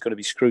everything's going to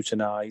be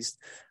scrutinised.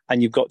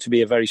 And you've got to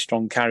be a very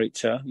strong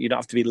character. You don't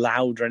have to be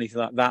loud or anything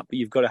like that, but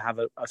you've got to have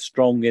a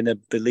strong inner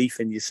belief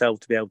in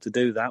yourself to be able to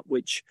do that,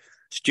 which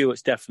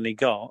Stuart's definitely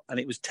got. And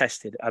it was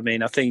tested. I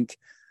mean, I think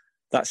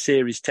that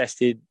series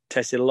tested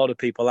a lot of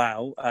people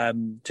out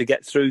to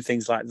get through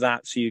things like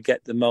that. So you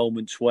get the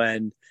moments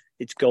when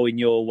it's going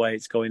your way,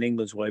 it's going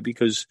England's way,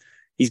 because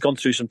he's gone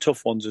through some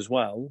tough ones as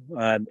well,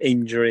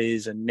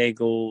 injuries and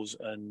niggles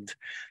and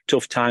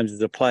tough times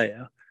as a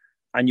player.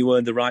 And you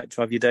earned the right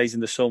to have your days in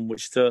the sun,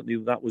 which certainly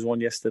that was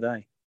one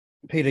yesterday.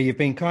 Peter, you've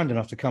been kind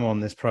enough to come on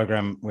this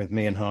programme with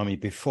me and Harmy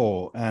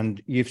before, and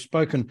you've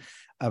spoken,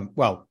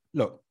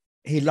 look,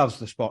 he loves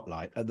the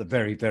spotlight at the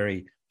very,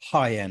 very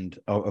high end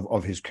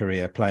of his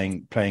career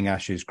playing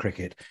Ashes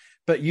cricket.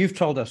 But you've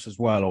told us as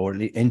well, or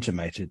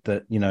intimated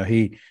that,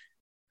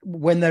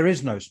 when there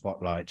is no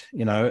spotlight,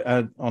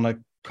 on a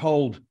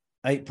cold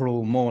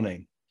April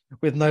morning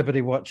with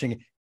nobody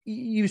watching,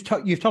 you've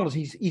told us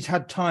he's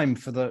had time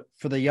for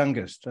the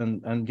youngest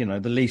and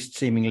the least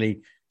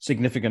seemingly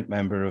significant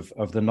member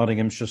of the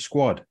Nottinghamshire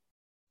squad.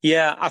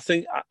 Yeah, I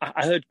think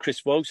I heard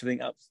Chris Woakes,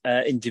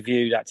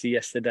 interviewed actually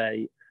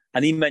yesterday,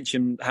 and he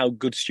mentioned how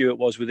good Stuart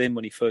was with him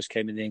when he first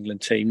came in the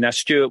England team. Now,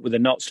 Stuart with the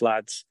Notts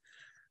lads,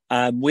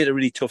 we had a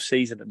really tough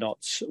season at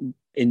Notts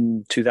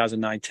in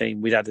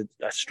 2019. We'd had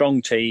a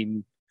strong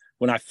team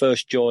when I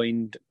first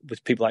joined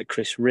with people like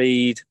Chris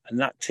Reed, and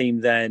that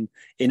team then,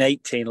 in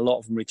 18, a lot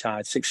of them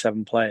retired,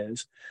 6-7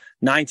 players.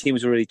 19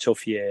 was a really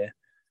tough year,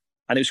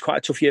 and it was quite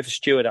a tough year for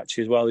Stuart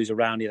actually as well. He was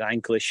around, he had an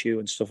ankle issue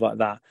and stuff like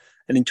that.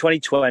 And in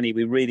 2020,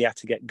 we really had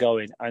to get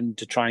going and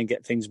to try and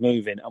get things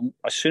moving. And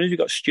as soon as we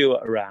got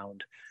Stuart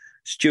around,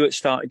 Stuart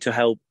started to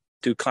help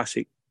do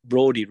classic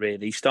Broady,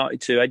 really. He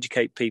started to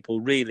educate people,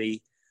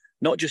 really,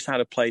 not just how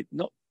to play,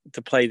 not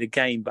to play the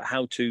game, but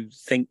how to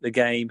think the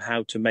game,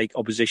 how to make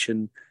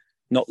opposition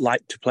not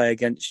like to play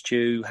against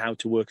you, how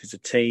to work as a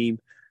team.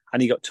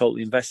 And he got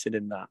totally invested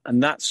in that.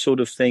 And that sort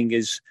of thing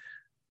is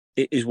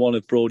one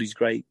of Broady's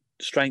great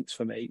strengths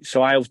for me.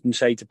 So I often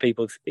say to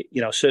people,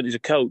 certainly as a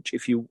coach,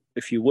 if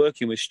you're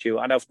working with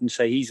Stuart, I'd often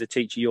say he's the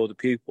teacher, you're the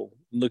pupil.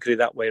 Look at it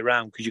that way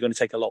around, because you're going to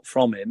take a lot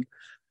from him.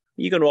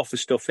 You're going to offer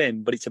stuff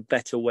in, but it's a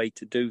better way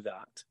to do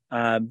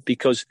that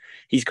because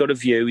he's got a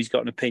view, he's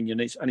got an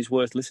opinion, and it's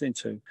worth listening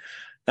to.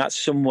 That's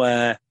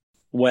somewhere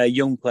where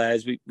young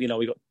players, we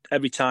got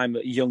every time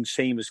a young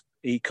seamer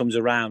he comes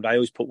around, I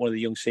always put one of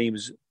the young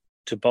seamers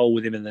to bowl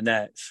with him in the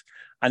nets.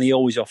 And he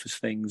always offers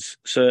things,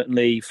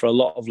 certainly for a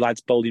lot of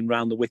lads bowling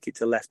round the wicket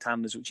to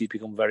left-handers, which he's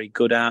become very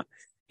good at.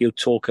 He'll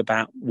talk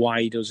about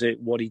why he does it,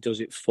 what he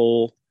does it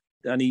for,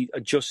 and he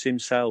adjusts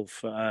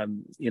himself.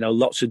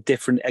 Lots of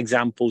different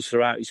examples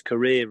throughout his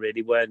career,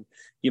 really, when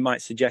you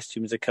might suggest to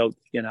him as a coach.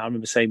 I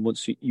remember saying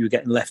once you were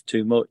getting left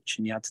too much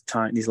and you had to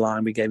tighten his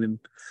line. We gave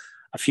him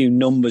a few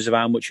numbers of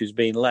how much was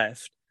being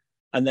left.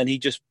 And then he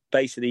just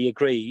basically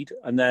agreed.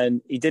 And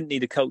then he didn't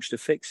need a coach to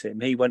fix him.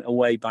 He went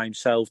away by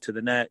himself to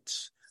the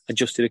nets,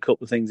 adjusted a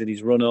couple of things in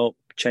his run-up,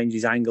 changed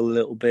his angle a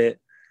little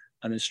bit,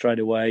 and then straight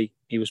away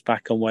he was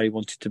back on where he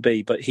wanted to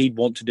be. But he'd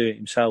want to do it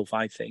himself,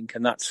 I think,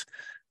 and that's a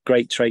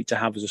great trait to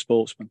have as a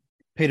sportsman.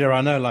 Peter,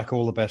 I know, like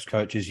all the best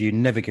coaches, you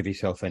never give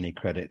yourself any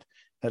credit,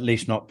 at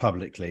least not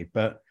publicly.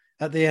 But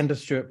at the end of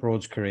Stuart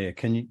Broad's career,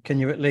 can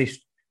you at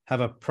least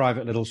have a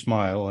private little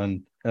smile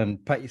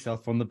and pat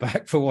yourself on the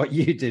back for what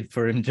you did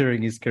for him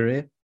during his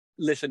career?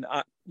 Listen,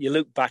 you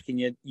look back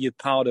and you're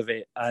part of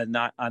it, and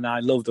I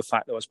love the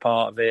fact that I was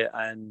part of it.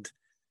 And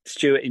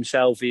Stuart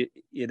himself,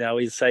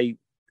 he'll say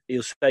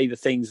the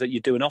things that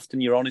you do, and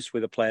often you're honest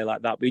with a player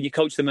like that. But when you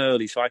coach them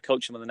early, so I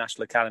coached him at the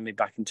National Academy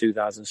back in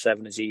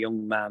 2007 as a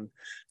young man,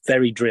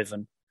 very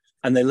driven,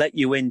 and they let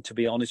you in to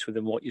be honest with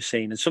them what you're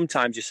seeing. And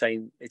sometimes you're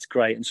saying it's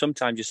great, and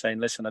sometimes you're saying,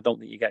 listen, I don't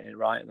think you're getting it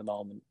right at the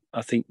moment.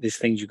 I think there's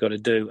things you've got to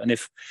do. And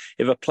if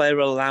a player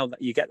will allow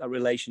that, you get that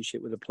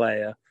relationship with a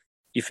player,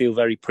 you feel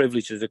very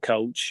privileged as a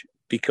coach,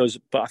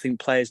 but I think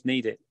players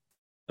need it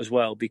as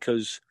well,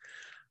 because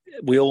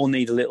we all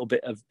need a little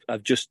bit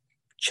of just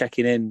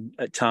checking in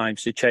at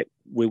times to check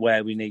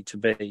where we need to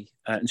be.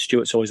 And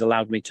Stuart's always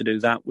allowed me to do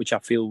that, which I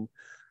feel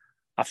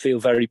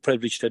very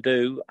privileged to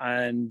do.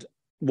 And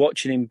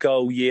watching him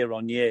go year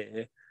on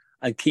year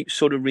and keep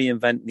sort of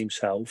reinventing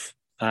himself.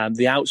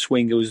 The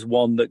outswinger was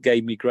one that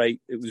gave me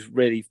it was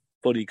really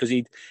funny because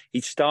he'd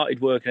started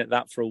working at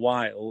that for a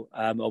while,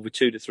 over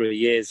 2 to 3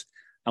 years.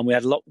 And we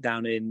had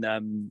lockdown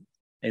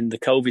in the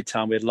COVID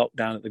time. We had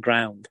lockdown at the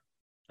ground,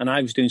 and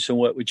I was doing some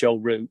work with Joe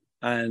Root,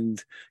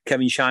 and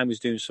Kevin Shine was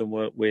doing some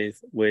work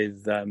with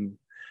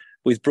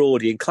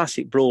Broady and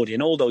classic Broady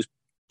and all those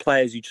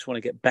players who just want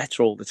to get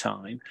better all the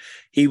time.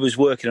 He was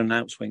working on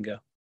an outswinger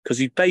because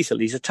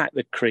he's attacked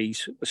the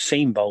crease, a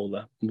seam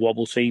bowler,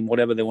 wobble seam,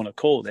 whatever they want to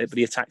call it, but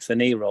he attacks the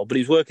knee roll. But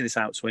he was working this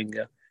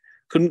outswinger,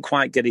 couldn't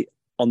quite get it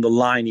on the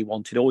line he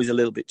wanted, always a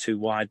little bit too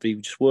wide, but he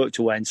just worked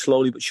away and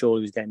slowly but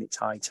surely was getting it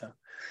tighter.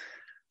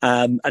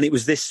 And it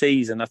was this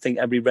season, I think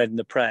everybody read in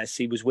the press,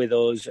 he was with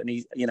us, and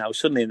he,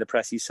 suddenly in the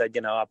press he said,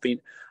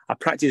 I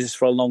practiced this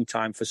for a long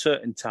time for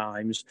certain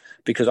times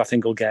because I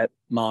think I'll get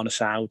Marnus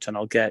out and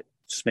I'll get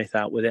Smith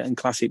out with it. And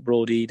classic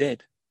Broady, he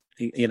did.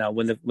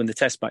 When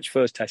the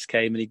first test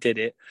came, and he did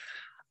it.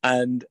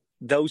 And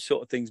those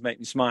sort of things make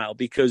me smile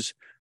because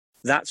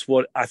that's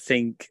what I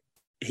think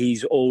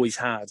he's always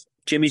had.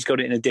 Jimmy's got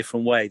it in a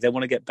different way. They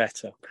want to get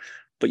better.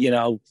 But,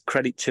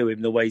 credit to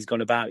him, the way he's gone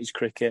about his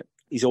cricket.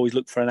 He's always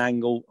looked for an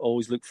angle,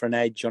 always looked for an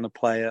edge on a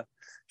player,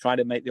 try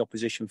to make the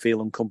opposition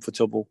feel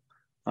uncomfortable.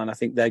 And I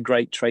think they're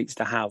great traits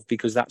to have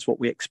because that's what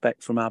we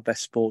expect from our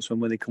best sportsmen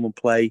when they come and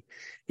play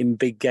in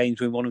big games.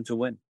 We want them to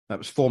win. That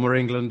was former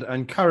England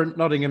and current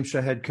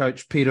Nottinghamshire head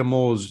coach Peter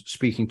Moores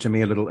speaking to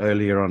me a little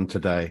earlier on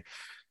today.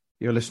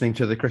 You're listening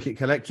to the Cricket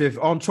Collective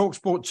on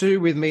TalkSport 2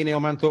 with me, Neil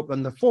Manthorpe,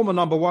 and the former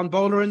number one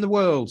bowler in the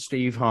world,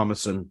 Steve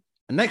Harmison.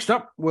 And next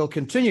up, we'll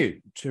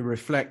continue to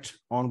reflect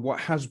on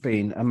what has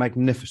been a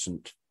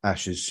magnificent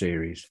Ashes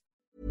series.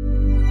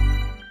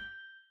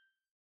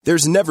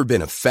 There's never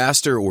been a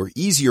faster or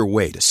easier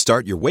way to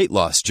start your weight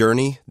loss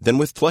journey than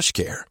with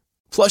PlushCare.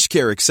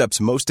 PlushCare accepts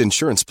most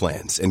insurance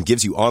plans and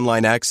gives you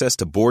online access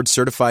to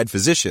board-certified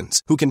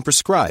physicians who can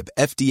prescribe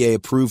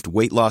FDA-approved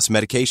weight loss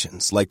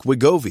medications like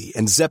Wegovy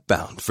and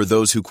Zepbound for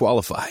those who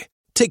qualify.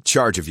 Take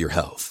charge of your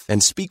health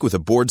and speak with a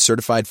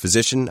board-certified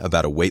physician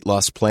about a weight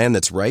loss plan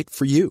that's right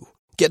for you.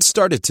 Get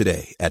started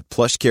today at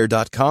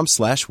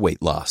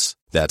plushcare.com/weight loss.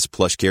 That's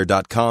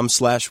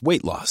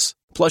plushcare.com/weight loss.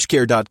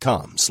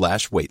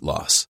 plushcare.com/weight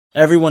loss.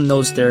 Everyone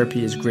knows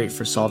therapy is great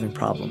for solving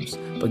problems,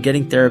 but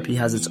getting therapy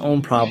has its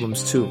own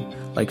problems too,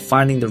 like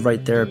finding the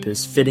right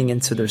therapist, fitting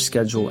into their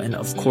schedule, and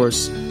of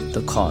course,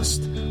 the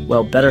cost.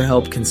 Well,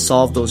 BetterHelp can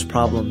solve those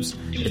problems.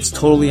 It's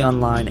totally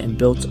online and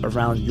built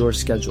around your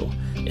schedule.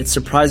 It's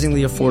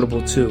surprisingly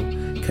affordable too.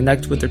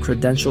 Connect with a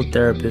credentialed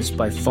therapist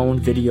by phone,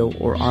 video,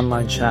 or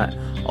online chat,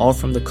 all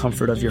from the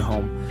comfort of your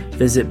home.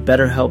 Visit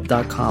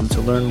BetterHelp.com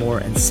to learn more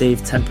and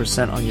save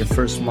 10% on your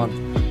first month.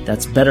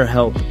 That's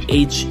BetterHelp,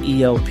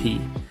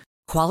 H-E-L-P.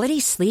 Quality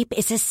sleep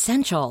is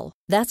essential.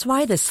 That's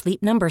why the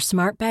Sleep Number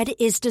Smart Bed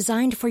is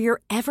designed for your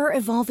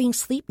ever-evolving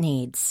sleep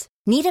needs.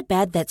 Need a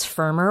bed that's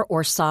firmer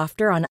or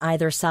softer on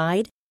either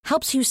side?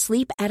 Helps you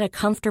sleep at a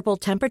comfortable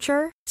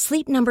temperature?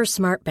 Sleep Number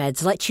Smart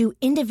Beds let you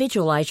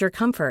individualize your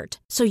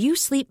comfort, so you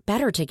sleep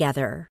better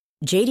together.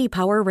 J.D.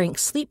 Power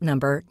ranks Sleep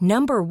Number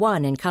number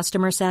 1 in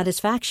customer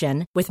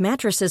satisfaction with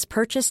mattresses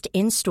purchased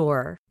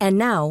in-store. And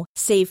now,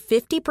 save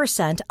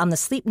 50% on the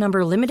Sleep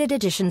Number Limited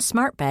Edition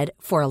Smart Bed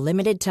for a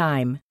limited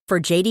time. For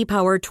J.D.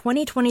 Power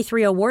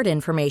 2023 award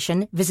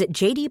information, visit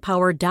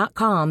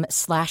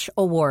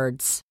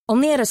jdpower.com/awards.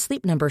 Only at a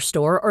Sleep Number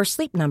store or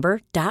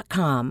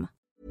sleepnumber.com.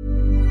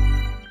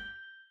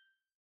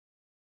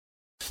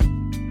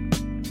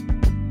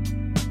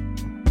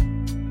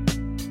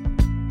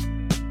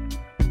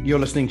 You're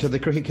listening to the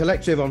Cricket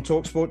Collective on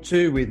TalkSport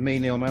 2 with me,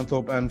 Neil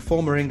Manthorpe, and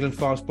former England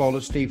fast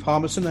bowler Steve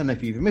Harmison. And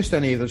if you've missed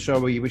any of the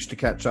show or you wish to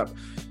catch up,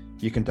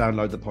 you can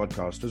download the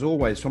podcast, as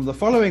always, from the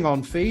following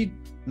on feed,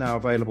 now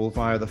available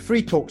via the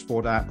free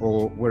TalkSport app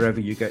or wherever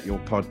you get your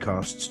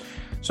podcasts.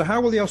 So how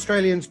will the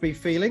Australians be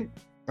feeling?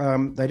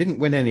 They didn't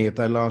win any of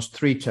their last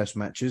 3 test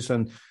matches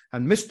and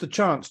missed the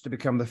chance to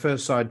become the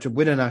first side to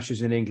win an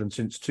Ashes in England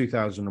since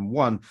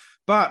 2001.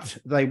 But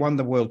they won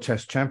the World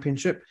Test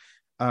Championship.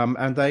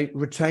 And they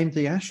retained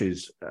the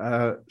Ashes.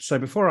 So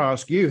before I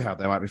ask you how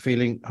they might be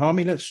feeling,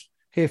 Harmy, let's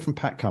hear from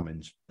Pat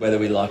Cummins. Whether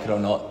we like it or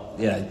not,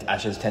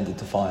 Ashes tended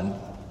to find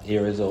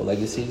eras or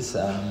legacies.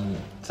 So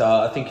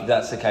I think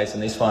that's the case in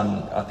this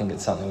one. I think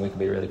it's something we can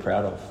be really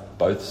proud of.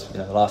 Both,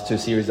 the last 2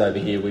 series over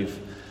here, we've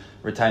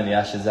retained the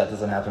Ashes. That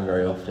doesn't happen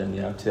very often.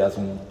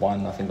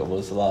 2001, I think it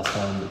was the last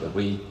time that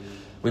we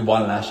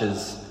won an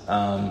Ashes.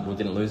 We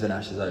didn't lose an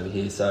Ashes over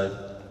here. So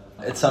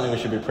it's something we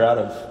should be proud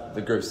of.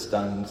 The group's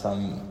done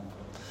some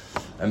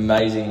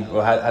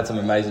had some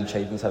amazing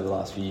achievements over the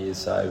last few years.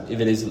 So if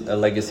it is a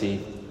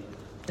legacy,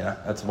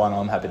 that's one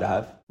I'm happy to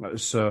have. That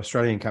was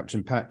Australian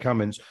captain Pat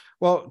Cummins.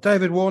 Well,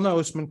 David Warner,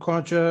 Usman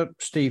Khawaja,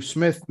 Steve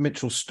Smith,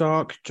 Mitchell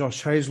Starc,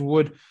 Josh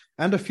Hazlewood,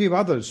 and a few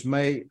others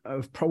may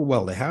have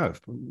they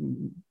have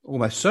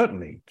almost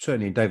certainly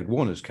in David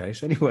Warner's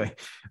case anyway,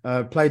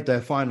 played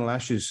their final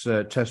Ashes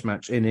test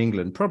match in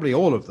England. Probably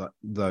all of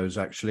those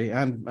actually,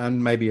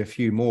 and maybe a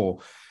few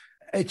more.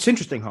 It's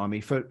interesting, Harmy,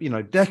 for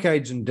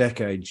decades and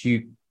decades,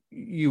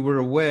 you were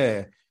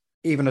aware,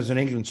 even as an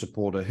England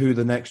supporter, who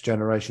the next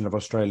generation of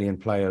Australian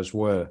players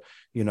were.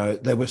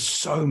 There were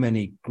so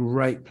many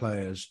great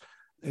players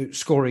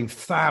scoring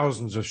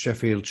thousands of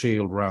Sheffield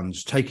Shield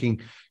runs, taking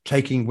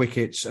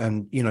wickets,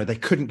 and they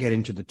couldn't get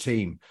into the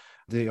team.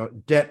 The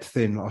depth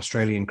in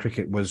Australian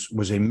cricket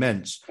was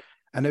immense,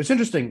 and it was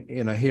interesting,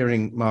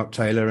 hearing Mark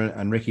Taylor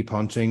and Ricky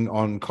Ponting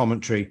on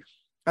commentary,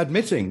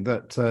 admitting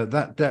that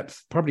that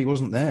depth probably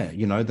wasn't there.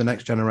 The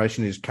next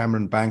generation is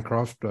Cameron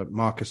Bancroft,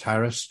 Marcus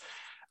Harris,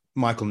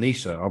 Michael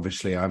Neser,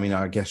 obviously. I mean,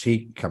 I guess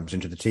he comes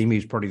into the team.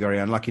 He's probably very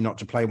unlucky not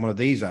to play one of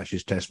these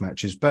Ashes test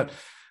matches. But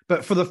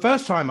for the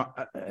first time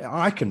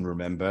I can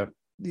remember,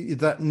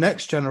 that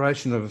next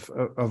generation of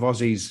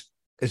Aussies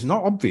is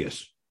not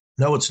obvious.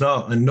 No, it's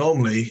not. And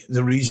normally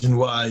the reason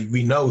why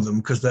we know them,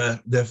 because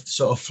they've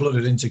sort of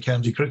flooded into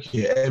county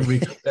cricket. Every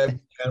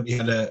county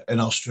had an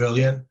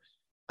Australian.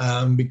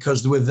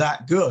 Because they were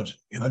that good,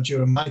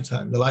 during my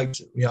time. They liked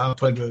it. I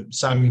played with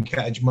Simon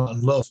Kettage,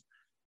 Martin Love,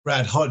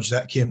 Brad Hodge,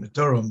 that came to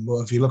Durham.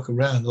 But if you look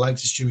around, the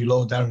likes of Stewie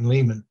Law, Darren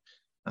Lehman,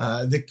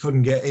 they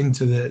couldn't get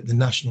into the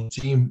national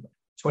team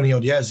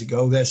 20-odd years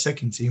ago. Their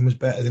second team was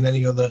better than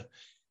any other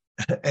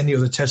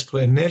test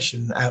playing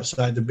nation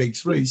outside the big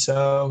 3.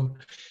 So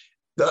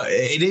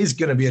it is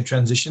going to be a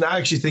transition. I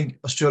actually think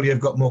Australia have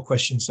got more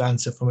questions to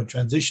answer from a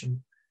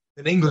transition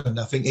than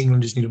England. I think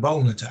England just need a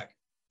bowling attack.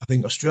 I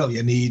think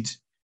Australia need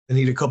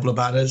a couple of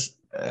batters,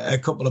 a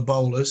couple of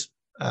bowlers.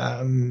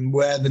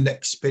 Where the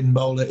next spin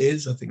bowler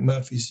is, I think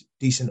Murphy's a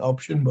decent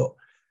option, but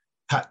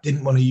Pat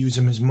didn't want to use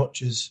him as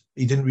much as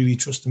he didn't really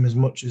trust him as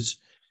much as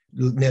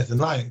Nathan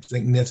Lyon. I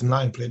think Nathan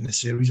Lyon played in this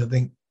series. I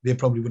think they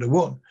probably would have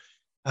won.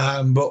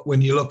 But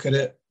when you look at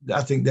it,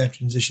 I think their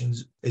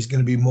transitions is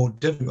going to be more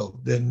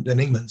difficult than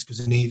England's, because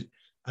they need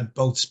at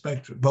both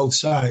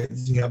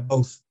sides. You have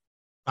both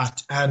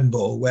bat and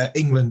ball, where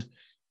England,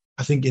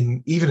 I think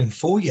even in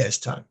 4 years'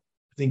 time,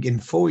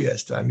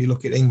 you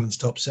look at England's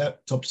top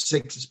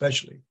six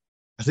especially,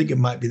 I think it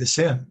might be the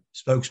same.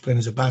 Stokes playing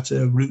as a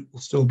batter, Root will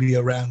still be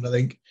around, I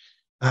think.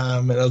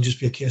 And it'll just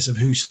be a case of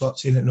who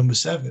slots in at number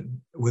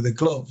 7 with the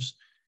gloves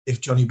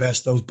if Johnny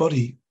Bairstow's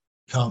body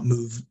can't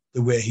move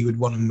the way he would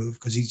want to move,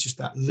 because he's just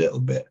that little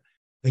bit.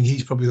 I think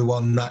he's probably the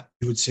one that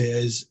you would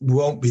say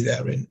won't be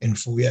there in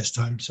 4 years'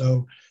 time.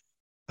 So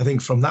I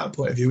think from that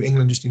point of view,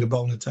 England just need a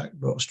bowling attack,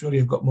 but Australia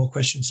have got more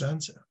questions to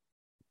answer.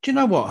 Do you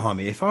know what,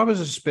 Harmy? If I was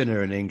a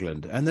spinner in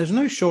England, and there's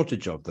no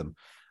shortage of them,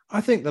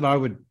 I think that I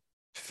would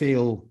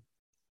feel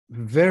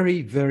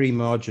very, very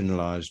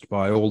marginalised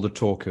by all the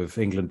talk of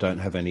England don't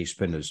have any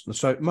spinners.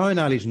 So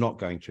Moeen Ali's not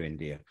going to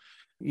India.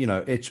 You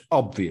know, it's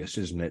obvious,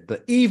 isn't it,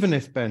 that even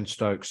if Ben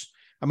Stokes,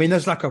 I mean,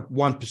 there's like a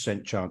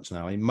 1% chance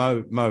now. I mean,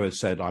 Mo has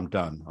said, I'm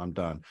done.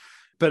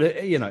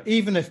 But, you know,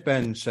 even if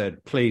Ben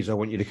said, please, I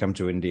want you to come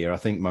to India, I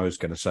think Mo's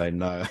going to say,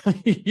 no,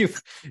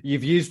 you've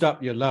used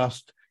up your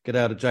last get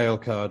out of jail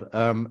card.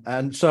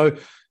 And so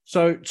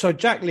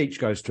Jack Leach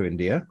goes to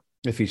India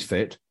if he's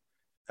fit.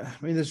 I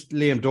mean, there's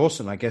Liam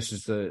Dawson, I guess,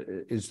 is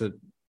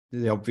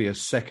the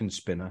obvious second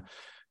spinner.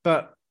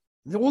 But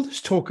all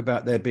this talk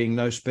about there being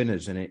no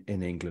spinners in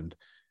England,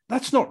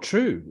 that's not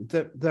true.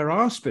 There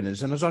are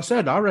spinners. And as I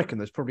said, I reckon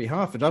there's probably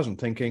half a dozen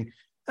thinking,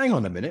 hang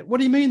on a minute, what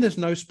do you mean there's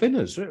no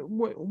spinners?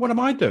 What am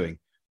I doing?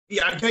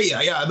 Yeah,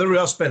 there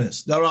are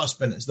spinners.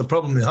 The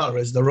problem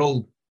is they're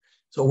all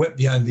sort of wet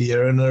behind the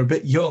ear and they're a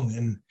bit young,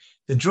 and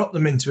they drop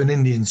them into an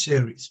Indian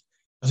series.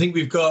 I think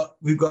we've got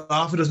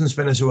half a dozen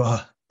spinners who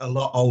are a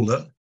lot older,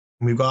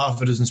 and we've got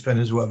half a dozen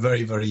spinners who are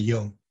very, very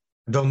young.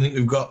 I don't think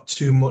we've got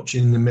too much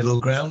in the middle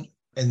ground,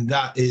 and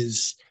I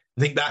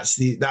think that's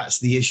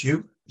the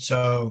issue.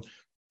 So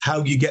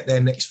how you get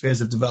their next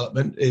phase of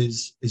development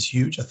is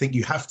huge. I think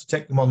you have to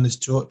take them on this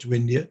tour to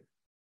India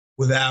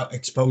without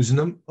exposing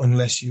them,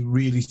 unless you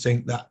really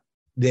think that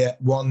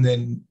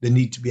then they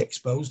need to be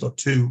exposed, or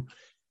two,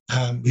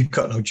 we've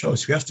got no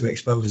choice. We have to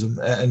expose them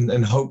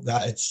and hope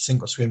that it's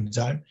sink or swim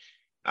time.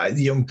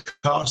 The young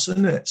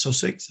Carson at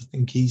Sussex, I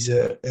think he's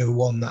a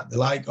one that they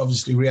like.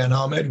 Obviously, Rian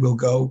Ahmed will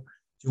go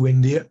to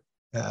India.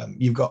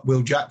 You've got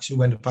Will Jacks, who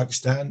went to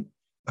Pakistan.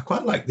 I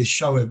quite like this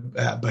Shoaib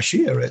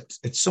Bashir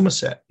at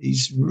Somerset.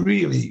 He's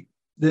really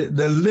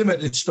the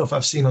limited stuff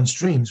I've seen on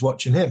streams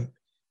watching him.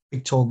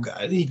 Big tall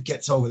guy. He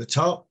gets over the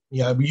top. He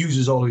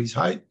uses all of his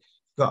height.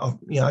 Got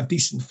a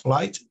decent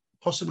flight.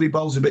 Possibly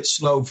bowls a bit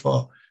slow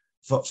for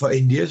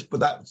India's,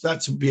 but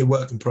that would be a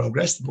work in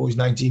progress. The boy's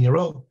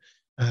 19-year-old.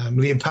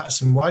 Liam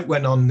Patterson-White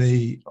went on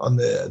the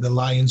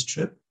Lions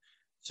trip,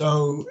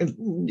 so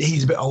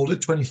he's a bit older,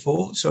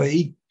 24. So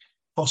he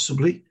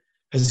possibly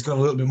has got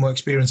a little bit more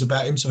experience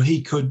about him, so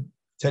he could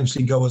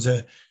potentially go as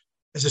a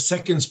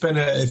second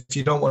spinner if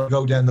you don't want to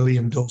go down the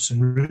Liam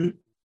Dawson route.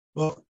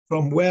 But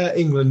from where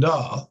England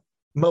are,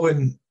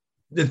 Moeen,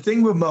 the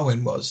thing with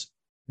Moeen was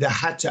they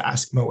had to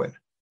ask Moeen.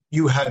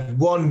 You had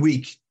 1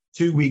 week,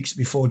 2 weeks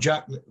before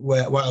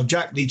while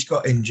Jack Leach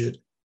got injured,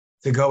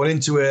 to go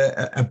into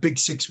a big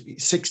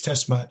six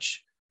test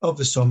match of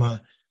the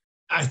summer.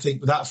 I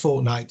think that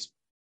fortnight,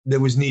 there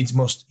was needs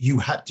must. You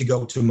had to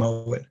go to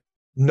Moeen.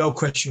 No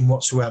question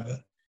whatsoever.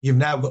 You've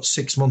now got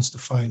 6 months to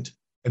find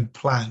and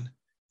plan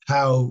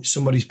how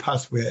somebody's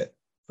pathway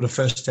for the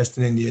first test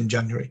in India in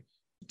January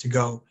to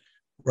go,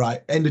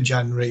 right, end of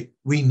January,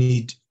 we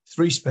need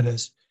 3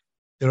 spinners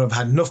that have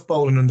had enough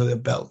bowling under their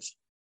belt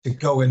to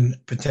go in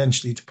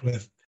potentially to play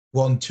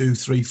 1, 2,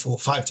 3, 4,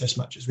 5 test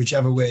matches,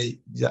 whichever way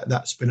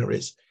that spinner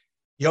is.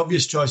 The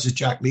obvious choice is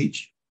Jack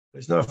Leach.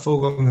 It's not a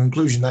foregone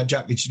conclusion that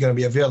Jack Leach is going to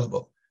be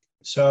available.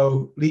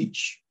 So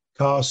Leach,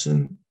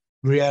 Carson,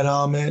 Rian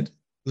Ahmed,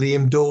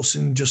 Liam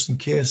Dawson, just in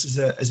case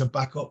as a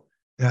backup.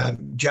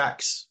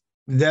 Jacks,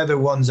 they're the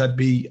ones I'd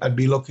be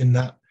looking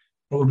at,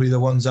 probably the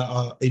ones that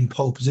are in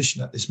pole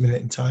position at this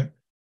minute in time.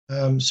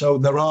 So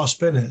there are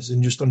spinners,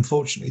 and just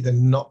unfortunately they're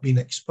not being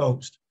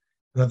exposed.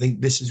 And I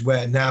think this is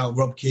where now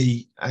Rob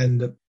Key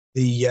and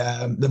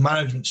the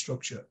management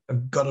structure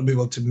have got to be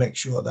able to make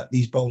sure that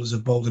these bowlers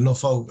have bowled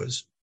enough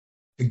overs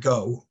to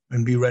go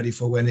and be ready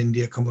for when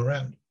India come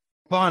around.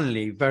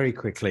 Finally, very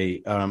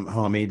quickly,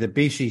 Harmy, the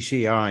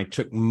BCCI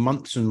took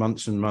months and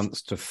months and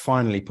months to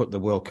finally put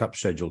the World Cup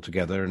schedule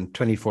together. And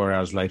 24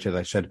 hours later,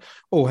 they said,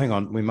 oh, hang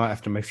on, we might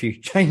have to make a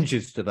few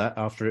changes to that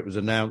after it was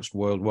announced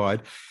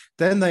worldwide.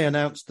 Then they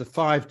announced the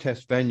 5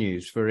 test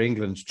venues for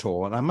England's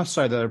tour. And I must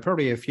say there are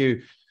probably a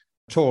few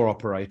tour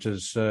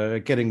operators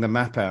getting the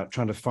map out,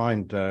 trying to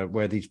find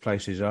where these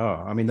places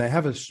are. I mean, they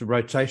have a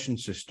rotation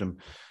system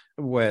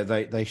where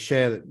they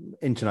share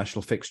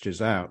international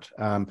fixtures out.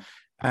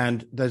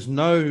 And there's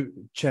no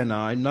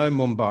Chennai, no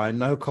Mumbai,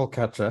 no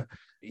Kolkata.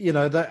 You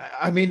know,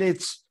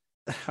 it's,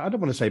 I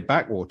don't want to say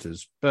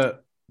backwaters,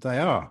 but they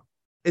are.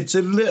 It's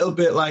a little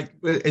bit like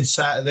it's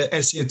the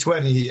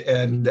SCA20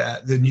 and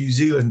the New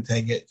Zealand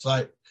thing. It's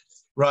like,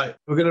 right,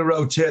 we're going to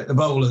rotate the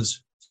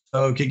bowlers.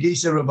 So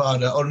Kagisa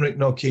Rabada, Enric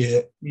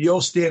Nokia,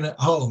 you're staying at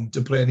home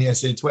to play in the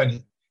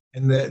SA20.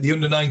 and the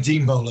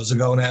under-19 bowlers are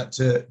going out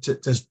to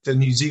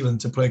New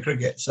Zealand to play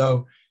cricket.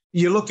 So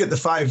you look at the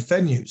 5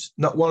 venues,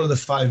 not one of the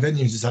 5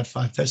 venues has had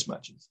 5 test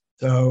matches.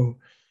 So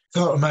I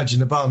can't imagine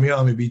the Barmy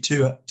Army be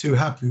too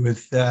happy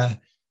with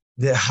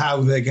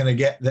how they're going to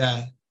get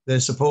their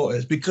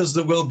supporters, because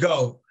they will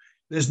go.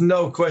 There's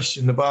no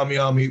question the Barmy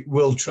Army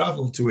will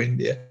travel to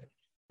India.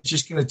 It's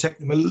just going to take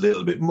them a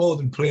little bit more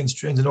than planes,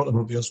 trains and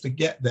automobiles to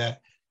get there.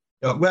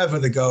 Wherever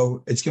they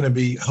go,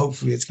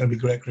 hopefully it's going to be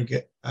great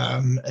cricket.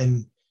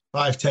 And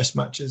 5 test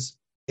matches,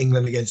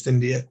 England against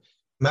India.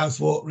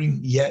 Mouth-watering,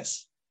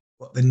 yes.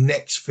 But the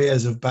next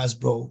phase of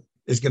Bazball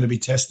is going to be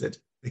tested.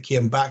 They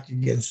came back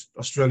against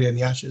Australia in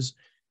the Ashes.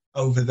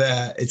 Over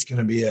there, I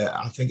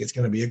think it's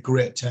going to be a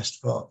great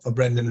test for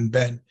Brendan and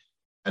Ben.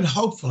 And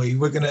hopefully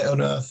we're going to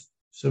unearth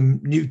some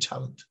new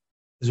talent,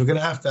 because we're going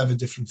to have a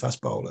different fast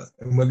bowler,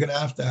 and we're going to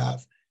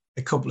have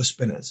a couple of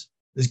spinners.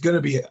 There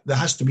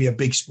has to be a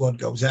big squad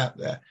goes out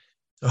there.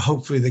 So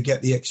hopefully they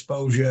get the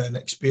exposure and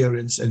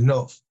experience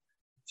enough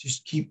to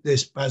just keep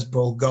this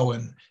Bazball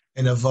going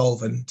and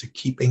evolving to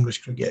keep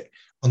English cricket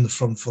on the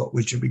front foot,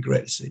 which would be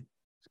great to see.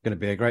 It's going to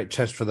be a great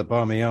test for the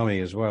Barmy Army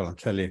as well, I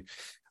tell you.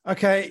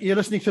 Okay, you're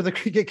listening to the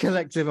Cricket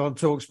Collective on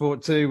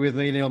TalkSport 2 with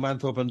me, Neil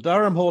Manthorpe, and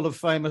Durham Hall of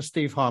Famer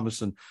Steve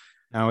Harmison.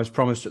 Now, as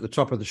promised at the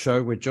top of the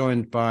show, we're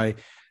joined by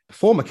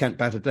former Kent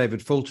batter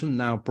David Fulton,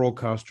 now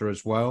broadcaster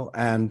as well,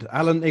 and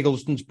Alan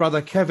Eggleston's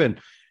brother Kevin,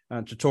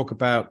 to talk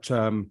about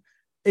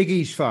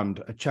Iggy's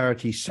Fund, a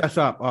charity set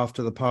up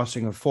after the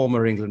passing of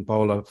former England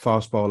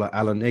fast bowler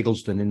Alan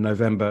Eggleston in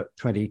November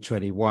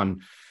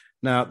 2021.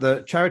 Now,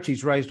 the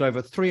charity's raised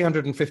over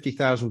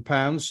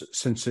 £350,000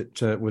 since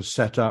it was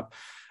set up,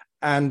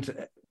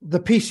 and the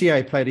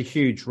PCA played a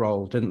huge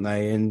role, didn't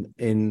they,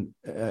 in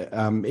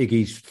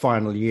Iggy's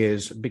final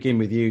years? Begin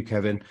with you,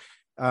 Kevin.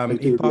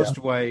 He passed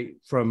away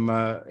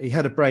from, he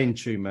had a brain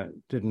tumour,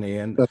 didn't he?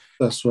 And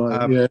that's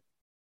right,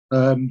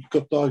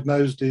 got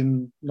diagnosed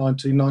in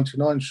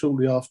 1999,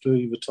 shortly after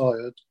he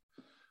retired.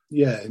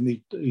 Yeah, and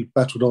he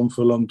battled on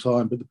for a long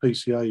time, but the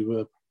PCA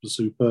were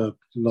superb.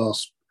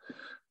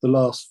 The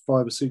last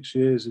 5 or 6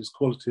 years, his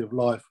quality of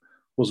life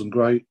wasn't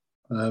great.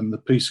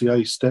 The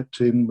PCA stepped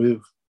in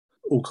with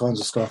all kinds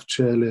of stuff,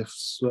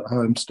 chairlifts at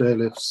home, stair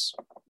lifts,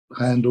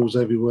 handles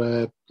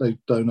everywhere. They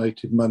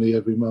donated money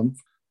every month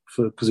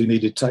because he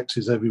needed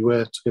taxis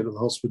everywhere to get to the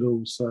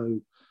hospital.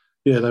 So,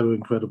 yeah, they were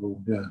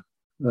incredible,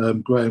 yeah.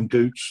 Graham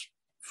Gooch,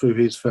 through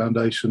his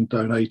foundation,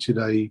 donated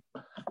a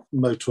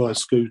motorised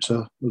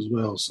scooter as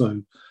well.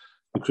 So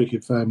the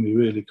cricket family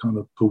really kind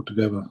of pulled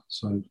together.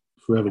 So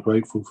forever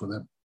grateful for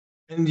them.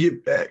 And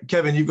you,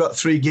 Kevin, you've got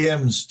 3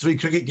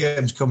 cricket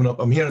games coming up.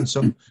 I'm hearing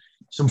some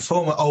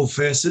former old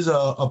faces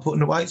are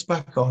putting the whites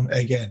back on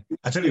again.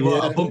 I tell you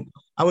what,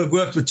 I would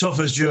work with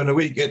Tuffers during the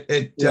week at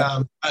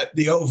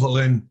the Oval,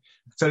 and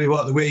I tell you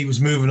what, the way he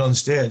was moving on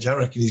stage, I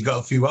reckon he's got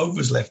a few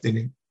overs left in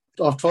him.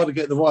 I've tried to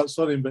get the whites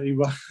on him, but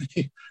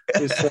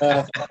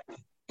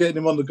getting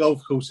him on the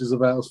golf course is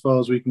about as far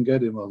as we can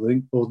get him, I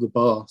think, or the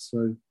bar.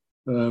 So,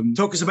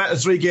 talk us about the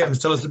 3 games.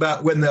 Tell us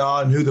about when they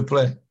are and who they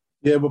play.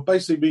 Yeah, well,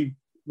 basically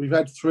we've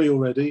had 3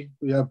 already.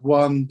 We have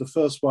one. The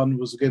first one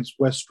was against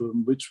West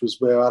Brom, which was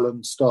where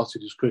Alan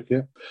started his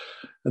cricket,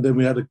 and then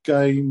we had a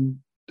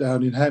game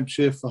down in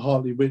Hampshire for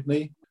Hartley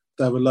Whitney.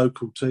 They were a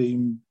local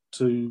team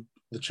to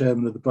the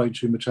chairman of the Brain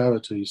Tumour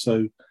Charity.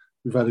 So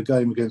we've had a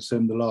game against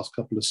them the last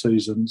couple of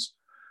seasons,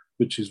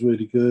 which is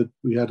really good.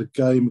 We had a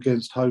game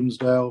against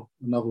Holmesdale,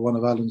 another one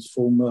of Alan's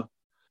former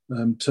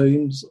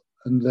teams.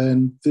 And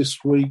then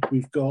this week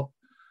we've got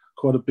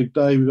quite a big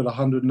day. We've got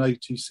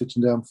 180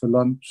 sitting down for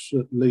lunch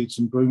at Leeds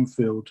and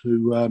Broomfield,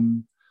 who have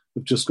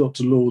just got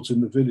to Lords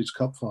in the Village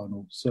Cup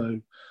final.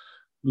 So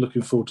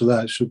looking forward to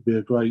that. It should be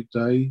a great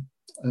day.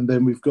 And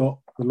then we've got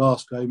the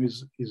last game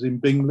is in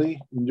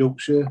Bingley in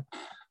Yorkshire,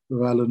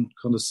 where Alan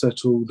kind of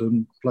settled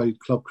and played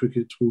club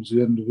cricket towards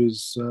the end of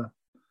his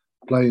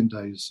playing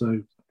days.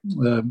 So,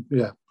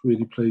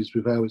 really pleased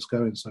with how it's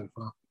going so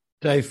far.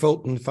 Dave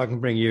Fulton, if I can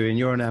bring you in,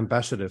 you're an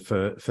ambassador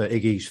for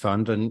Iggy's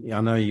Fund, and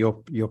I know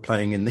you're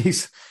playing in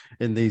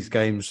these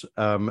games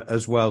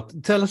as well.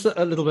 Tell us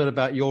a little bit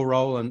about your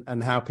role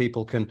and how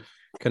people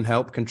can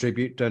help,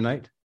 contribute,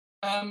 donate.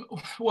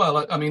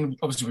 Well, I mean,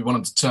 obviously we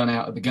wanted to turn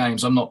out at the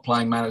games. I'm not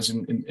playing matters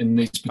in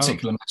these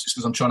particular matches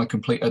because I'm trying to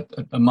complete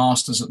a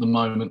Masters at the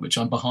moment, which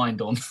I'm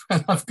behind on.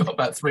 I've got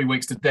about 3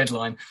 weeks to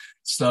deadline.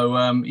 So,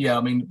 I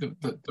mean,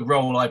 the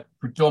role I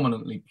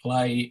predominantly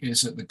play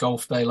is at the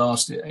golf day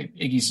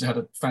Iggy's had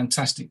a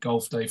fantastic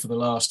golf day for the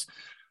last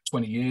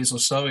 20 years or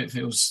so. It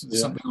feels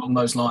something along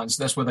those lines.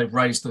 That's where they've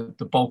raised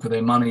the bulk of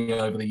their money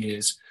over the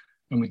years.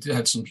 And we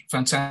had some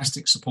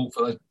fantastic support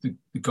for the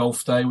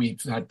golf day. We've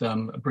had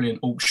a brilliant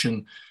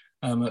auction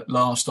at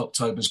last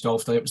October's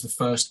golf day. It was the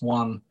first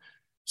one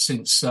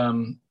since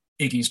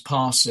Iggy's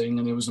passing,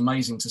 and it was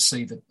amazing to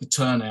see the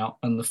turnout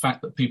and the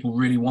fact that people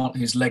really want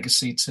his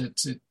legacy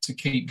to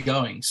keep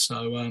going.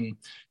 So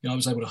I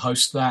was able to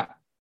host that,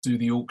 do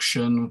the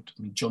auction.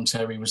 I mean, John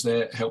Terry was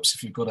there. It helps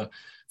if you've got a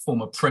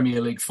former Premier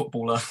League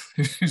footballer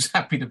who's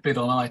happy to bid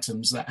on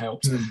items. That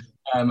helps.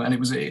 And it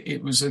was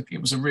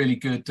a really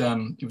good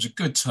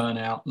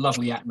turnout,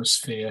 lovely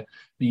atmosphere.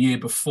 The year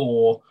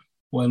before,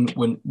 when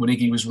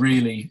Iggy was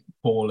really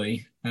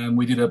poorly,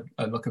 we did a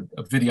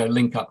video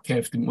link up,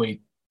 Kev, didn't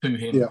we, to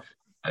him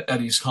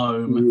at his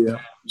home. Yeah.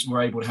 We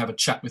were able to have a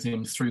chat with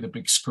him through the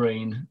big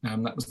screen.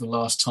 That was the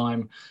last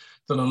time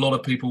that a lot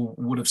of people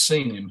would have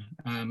seen him.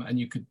 And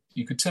you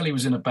could tell he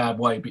was in a bad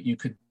way, but you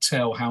could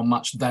tell how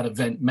much that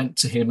event meant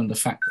to him and the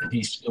fact that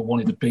he still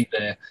wanted to be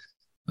there.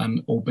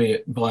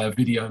 Albeit via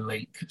video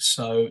link.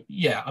 So,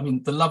 yeah, I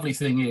mean, the lovely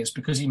thing is,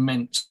 because he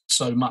meant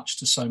so much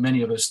to so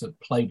many of us that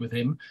played with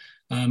him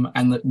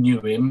and that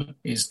knew him,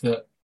 is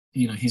that,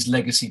 you know, his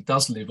legacy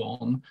does live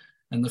on.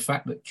 And the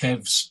fact that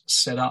Kev's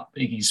set up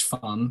Iggy's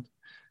Fund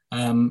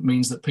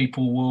means that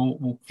people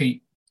will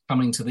keep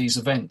coming to these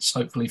events,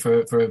 hopefully for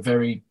a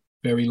very,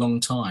 very long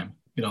time.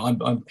 You know,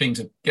 I'm keen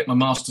to get my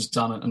Masters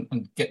done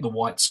and get the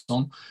whites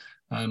on.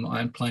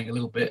 I am playing a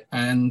little bit,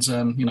 and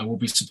we'll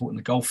be supporting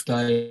the golf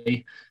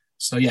day.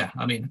 So yeah,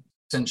 I mean,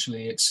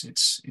 essentially,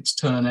 it's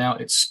turnout.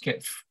 It's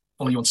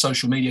follow you on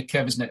social media,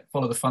 Kev, isn't it?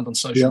 Follow the fund on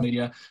social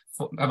media.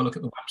 Have a look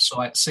at the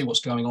website, see what's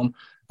going on,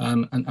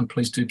 and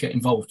please do get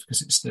involved,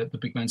 because it's the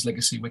big man's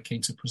legacy we're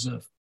keen to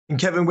preserve. And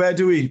Kevin,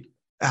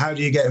 how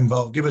do you get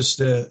involved? Give us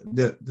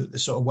the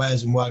sort of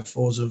wheres and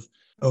wherefores of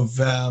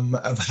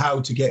how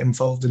to get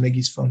involved in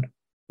Iggy's Fund.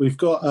 We've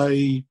got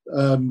a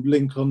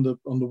link on the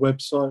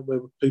website where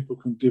people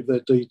can give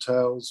their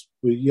details.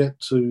 We're yet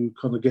to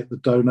kind of get the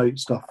donate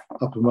stuff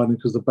up and running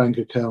because the bank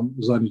account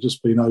has only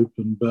just been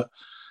opened, but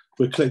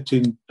we're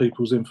collecting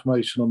people's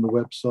information on the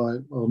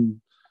website, on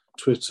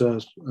Twitter,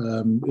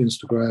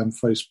 Instagram,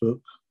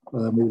 Facebook,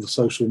 all the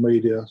social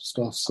media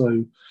stuff.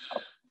 So,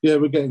 yeah,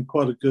 we're getting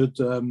quite a good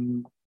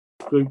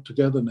group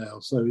together now.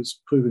 So it's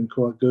proving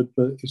quite good,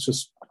 but it's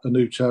just a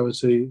new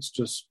charity.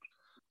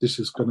 This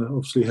is going to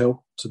obviously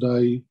help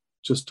today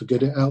just to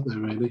get it out there,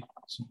 really.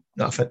 So.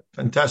 No,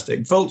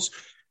 fantastic. Folks,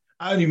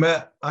 I only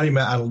met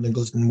Harold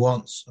Ingliston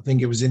once. I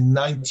think it was in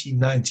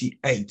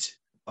 1998.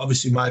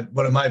 Obviously,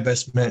 one of my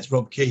best mates,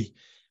 Rob Key.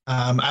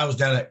 I was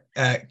down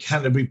at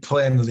Canterbury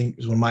playing, I think it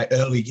was one of my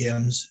early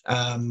games.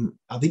 I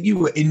think you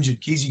were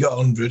injured. Keezy got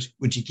 100,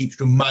 which he keeps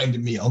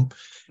reminding me on.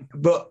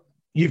 But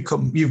I've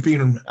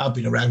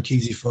been around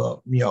Keezy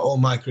for all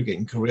my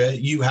cricketing career.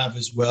 You have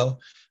as well.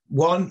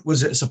 One,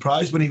 was it a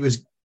surprise when he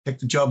was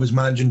picked the job as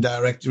managing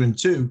director? And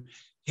two,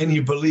 can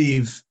you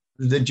believe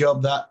the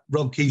job that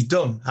Rob Key's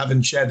done,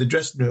 having shared the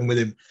dressing room with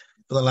him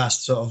for the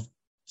last sort of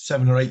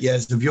 7 or 8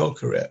 years of your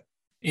career?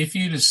 If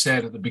you'd have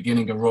said at the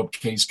beginning of Rob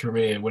Key's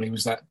career, when he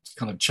was that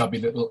kind of chubby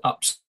little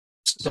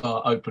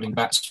upstart opening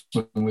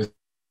batsman with,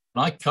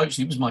 I coached,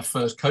 it was my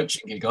first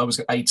coaching gig. I was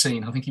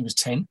 18, I think he was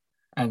 10.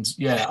 And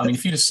yeah, I mean,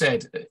 if you'd have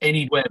said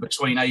anywhere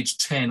between age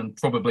 10 and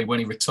probably when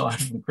he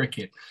retired from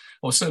cricket,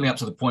 or certainly up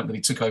to the point that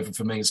he took over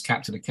for me as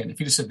captain of Kent, if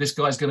you'd have said this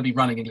guy's going to be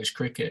running English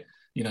cricket,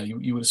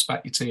 you would have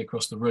spat your tea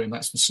across the room,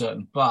 that's for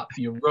certain. But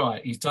you're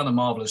right, he's done a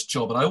marvellous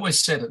job. And I always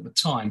said at the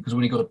time, because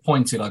when he got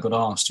appointed, I got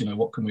asked,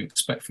 what can we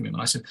expect from him?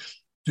 And I said,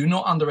 do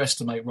not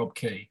underestimate Rob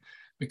Key,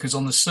 because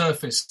on the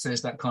surface,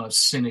 there's that kind of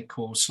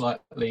cynical,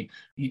 slightly,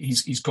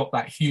 he's got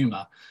that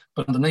humour.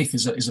 But underneath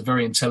is a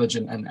very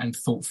intelligent and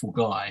thoughtful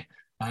guy.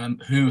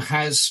 Who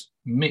has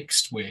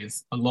mixed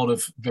with a lot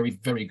of very,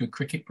 very good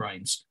cricket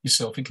brains,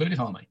 yourself included,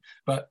 Harmy.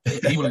 But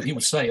he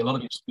would say a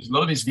lot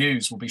of his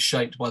views will be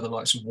shaped by the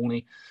likes of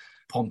Warney,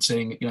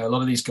 Ponting, a lot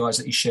of these guys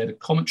that he shared a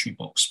commentary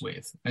box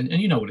with. And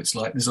you know what it's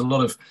like. There's a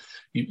lot of,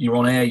 you're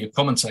on air, you're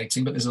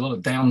commentating, but there's a lot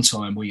of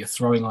downtime where you're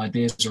throwing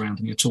ideas around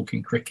and you're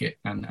talking cricket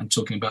and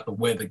talking about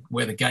where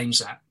the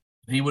game's at.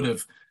 He would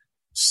have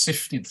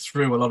sifted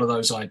through a lot of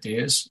those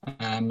ideas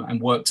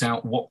and worked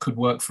out what could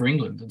work for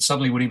England. And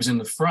suddenly when he was in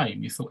the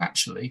frame, you thought,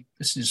 actually,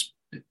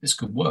 this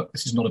could work.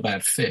 This is not a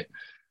bad fit.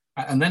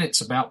 And then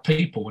it's about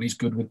people, and he's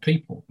good with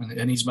people.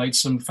 And he's made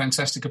some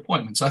fantastic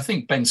appointments. I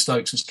think Ben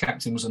Stokes as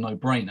captain was a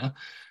no-brainer,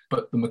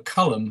 but the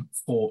McCullum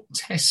for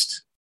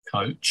test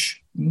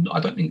coach, I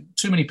don't think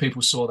too many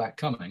people saw that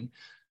coming.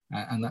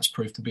 And that's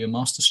proved to be a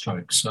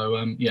masterstroke. So,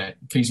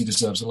 Keezy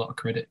deserves a lot of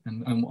credit.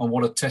 And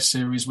what a test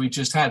series we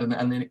just had.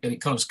 And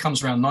it kind of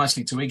comes around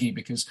nicely to Iggy,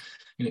 because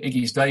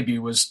Iggy's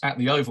debut was at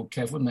the Oval,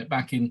 Kev, wasn't it,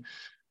 back in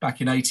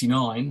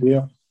 89?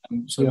 Yeah.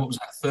 So what was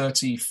that,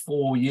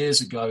 34 years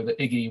ago that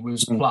Iggy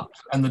was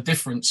plucked? And the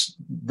difference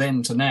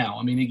then to now,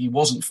 I mean, Iggy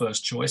wasn't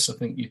first choice. I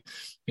think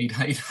he'd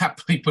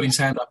happily put his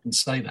hand up and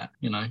say that,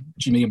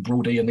 Jimmy and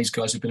Broady and these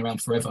guys who've been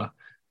around forever.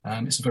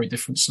 It's a very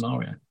different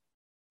scenario.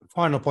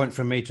 Final point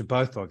from me to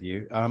both of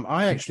you.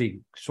 I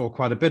actually saw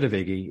quite a bit of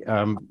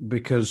Iggy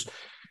because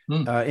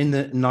in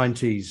the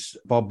 90s,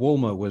 Bob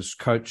Woolmer was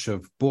coach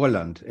of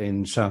Boland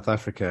in South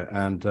Africa,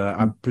 and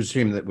I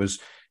presume that was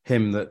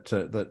him that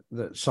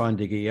signed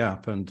Iggy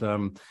up.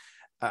 And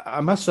I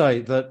must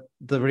say that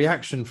the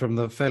reaction from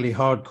the fairly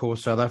hardcore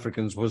South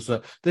Africans was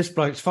that this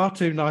bloke's far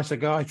too nice a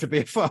guy to be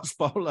a fast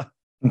bowler.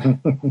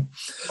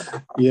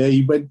 Yeah,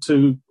 he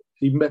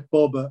met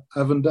Bob at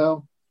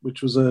Avondale,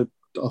 which was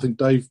I think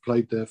Dave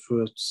played there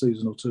for a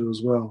season or two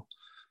as well.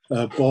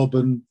 Bob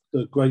and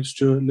the great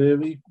Stuart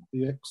Leary,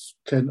 the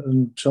ex-Kent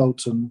and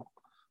Charlton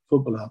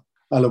footballer.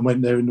 Alan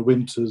went there in the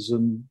winters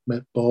and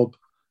met Bob,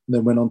 and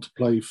then went on to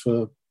play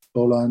for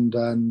Bolland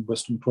and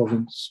Western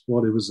Province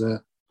while he was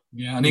there.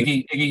 Yeah, and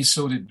Iggy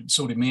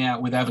sorted me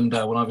out with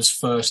Avondale when I was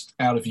first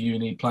out of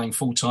uni playing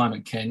full-time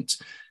at Kent.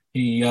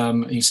 He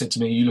said to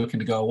me, "Are you looking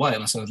to go away?"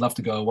 And I said, "I'd love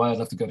to go away. I'd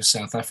love to go to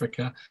South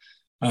Africa.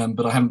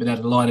 But I haven't been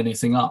able to line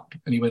anything up."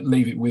 And he went,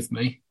 "Leave it with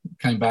me."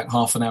 Came back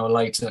half an hour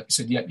later. He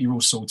said, "Yep, you're all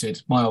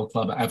sorted." My old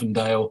club at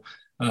Avondale.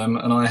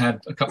 And I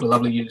had a couple of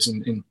lovely years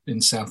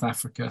in South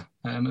Africa.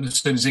 And as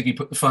soon as Iggy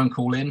put the phone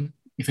call in,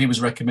 if he was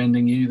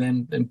recommending you,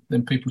 then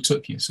people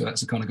took you. So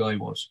that's the kind of guy he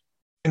was.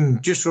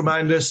 And just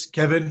remind us,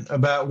 Kevin,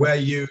 about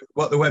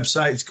what the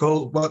website's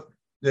called, how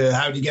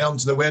do you get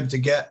onto the web to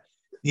get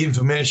the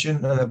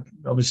information, and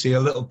obviously a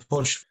little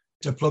push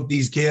to plug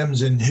these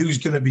games and who's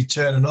going to be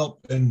turning up,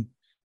 and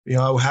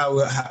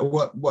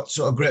what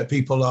sort of great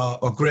people are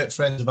or great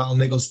friends of Alan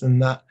Nicholson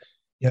that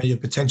you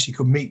potentially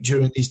could meet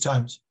during these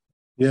times.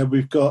 Yeah,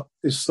 we've got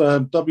it's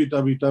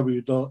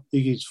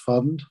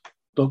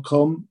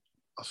www.iggiesfund.com.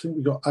 I think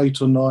we've got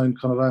 8 or 9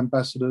 kind of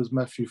ambassadors.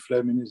 Matthew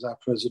Fleming is our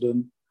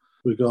president.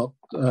 We've got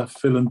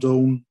Phil and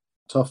Dawn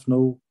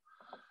Tufnell,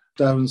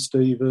 Darren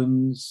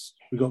Stevens.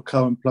 We've got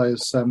current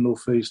players Sam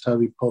Northeast,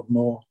 Harry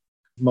Podmore,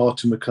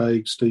 Martin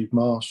McCaig, Steve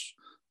Marsh,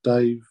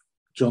 Dave,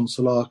 John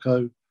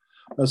Solarco.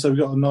 So we've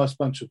got a nice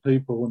bunch of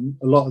people, and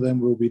a lot of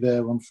them will be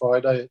there on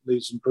Friday at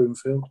Leeds and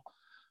Broomfield.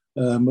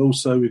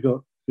 Also, we've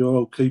got your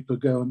old keeper,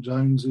 Geraint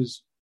Jones,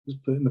 is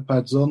putting the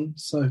pads on,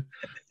 so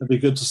it'd be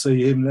good to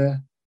see him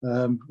there.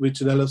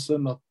 Richard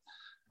Ellison, I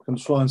can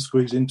try and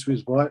squeeze into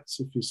his whites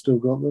if he's still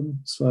got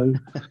them. So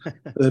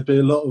there'd be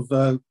a lot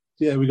of,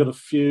 we got a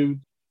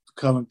few.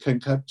 Current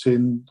Kent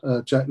captain,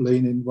 Jack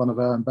Leaning, one of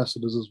our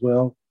ambassadors as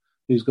well.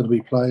 He's going to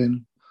be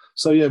playing.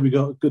 So, we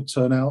got a good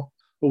turnout.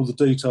 All the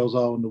details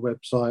are on the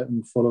website,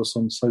 and follow us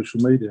on social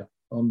media,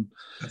 on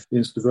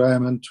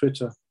Instagram and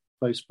Twitter,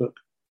 Facebook.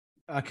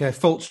 Okay,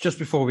 Fultz, just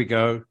before we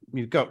go,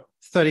 you've got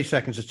 30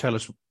 seconds to tell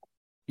us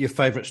your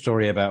favourite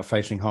story about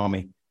facing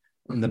Harmy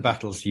and the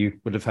battles you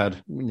would have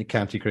had in the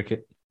county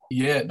cricket.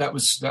 Yeah, that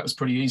was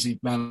pretty easy,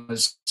 man. It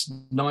was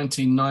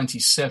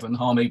 1997,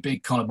 Harmy,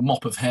 big kind of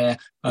mop of hair,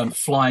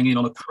 flying in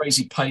on a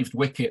crazy paved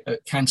wicket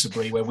at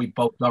Canterbury where we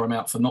bowled Durham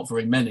out for not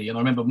very many. And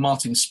I remember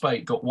Martin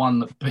Spate got one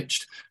that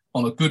pitched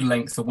on a good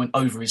length and went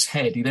over his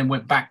head. He then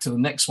went back to the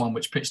next one,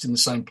 which pitched in the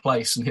same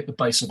place and hit the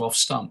base of off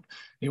stump.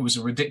 It was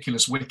a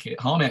ridiculous wicket.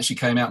 Harmy actually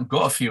came out and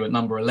got a few at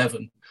number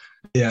 11.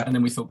 Yeah. And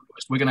then we thought,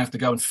 we're going to have to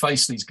go and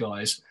face these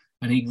guys.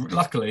 And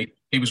luckily,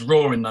 he was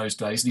raw in those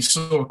days. And he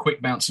saw a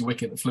quick bouncy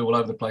wicket that flew all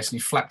over the place, and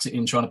he flapped it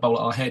in trying to bowl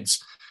at our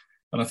heads.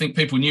 And I think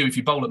people knew if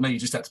you bowl at me, you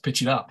just had to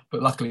pitch it up.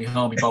 But luckily,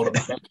 Harmy bowled at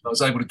my head. I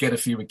was able to get a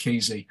few with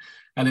Kesey.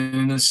 And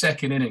in the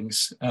second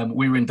innings,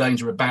 we were in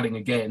danger of batting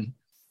again.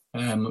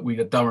 We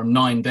had Durham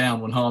 9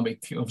 down when Harmy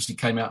obviously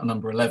came out at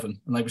number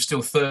 11. And they were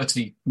still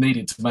 30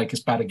 needed to make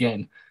us bat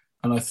again.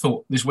 And I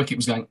thought this wicket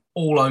was going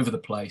all over the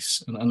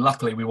place. And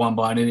luckily, we won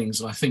by an innings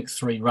and I think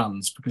 3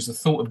 runs, because the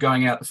thought of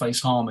going out to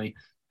face Harmy,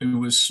 who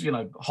was,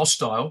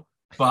 hostile,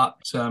 but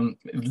a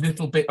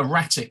little bit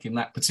erratic in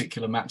that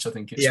particular match, I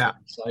think it's fair to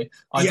say.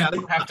 I didn't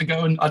want to have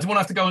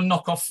to go and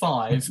knock off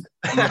 5.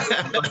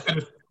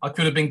 I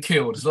could have been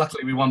killed.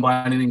 Luckily, we won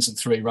by an innings and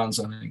 3 runs,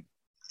 I think.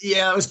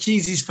 Yeah, it was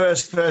Kesey's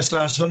first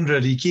class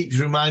 100. He keeps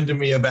reminding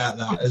me about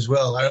that as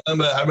well. I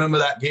remember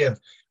that game.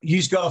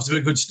 He's got off to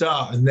a good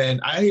start, and then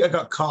I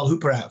got Carl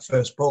Hooper out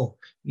first ball.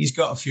 He's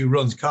got a few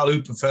runs. Carl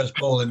Hooper first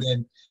ball, and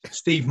then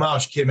Steve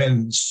Marsh came in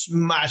and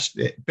smashed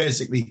it.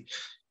 Basically,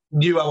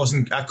 knew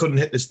I couldn't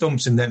hit the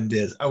stumps in them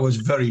days. I was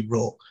very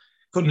raw.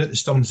 Couldn't hit the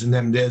stumps in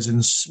them days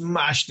and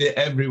smashed it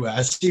everywhere.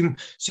 I seen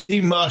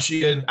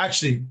Marshy, and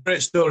actually,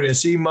 great story. I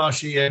seen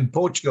Marshy in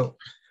Portugal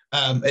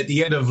at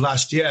the end of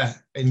last year,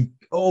 and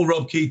all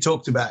Rob Key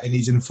talked about in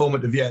his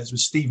informative years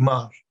was Steve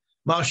Marsh.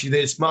 Marshy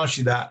this,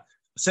 Marshy that.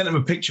 I sent him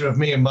a picture of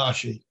me and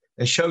Marshy.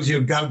 It shows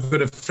you how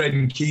good a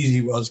friend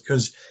Kesey was,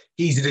 because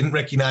Kesey didn't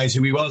recognise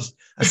who he was.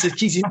 I said,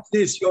 Kesey, who's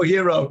this? Your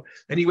hero.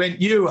 And he went,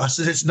 you. I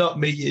said, it's not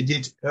me, you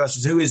did. I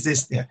said, who is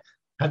this? Yeah.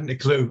 Hadn't a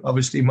clue.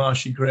 Obviously,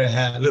 Marshy, grey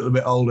hair, a little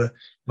bit older.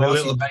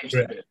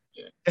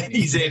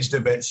 He's aged a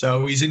bit,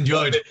 so he's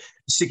enjoyed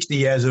 60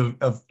 years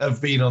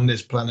of being on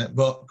this planet.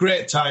 But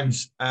great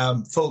times.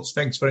 Fultz,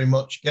 thanks very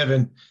much.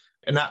 Kevin,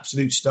 an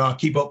absolute star.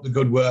 Keep up the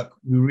good work.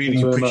 We really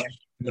appreciate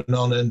you going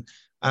on.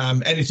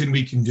 And anything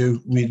we can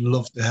do, we'd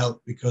love to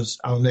help, because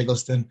Alan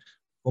Nicholson,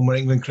 former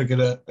England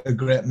cricketer, a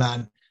great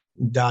man,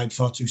 died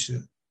far too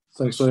soon.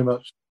 Thanks very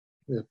much.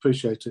 Yeah,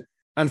 appreciate it.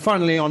 And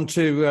finally, on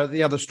to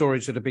the other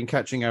stories that have been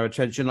catching our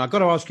attention. I've got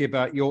to ask you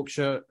about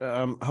Yorkshire,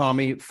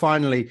 Harmy.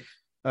 Finally,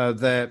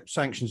 their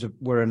sanctions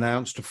were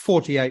announced to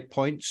 48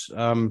 points.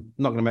 Not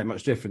going to make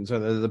much difference.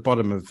 They're at the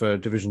bottom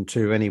of Division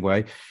 2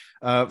 anyway.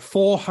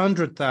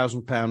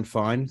 £400,000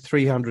 fine,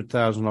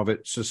 300,000 of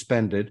it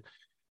suspended.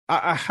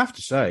 I have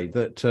to say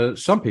that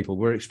some people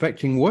were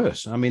expecting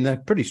worse. I mean, they're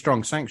pretty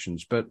strong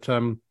sanctions, but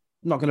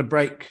not going to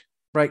break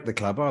the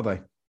club, are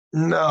they?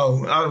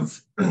 No,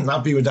 I've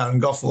been with Darren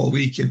Goff all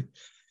week, and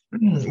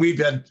we've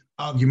had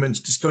arguments,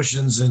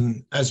 discussions,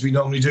 and as we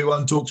normally do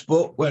on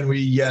TalkSport when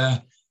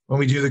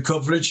we do the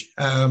coverage,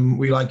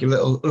 we like a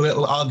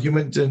little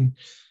argument, and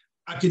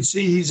I can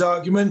see his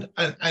argument,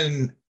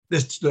 and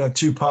there's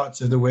two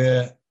parts of the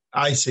way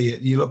I see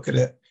it. You look at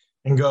it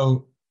and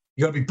go,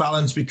 you got to be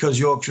balanced because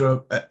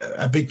Yorkshire are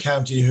a big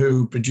county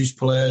who produce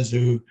players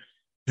who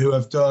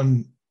have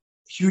done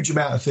huge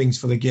amount of things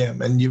for the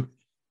game, and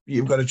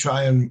you've got to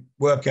try and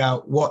work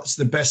out what's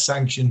the best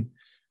sanction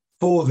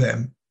for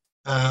them,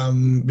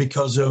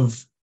 because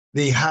of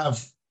they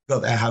have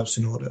got their house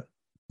in order.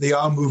 They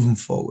are moving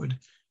forward.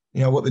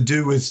 You know, what they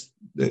do with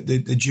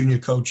the junior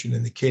coaching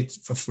and the kids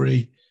for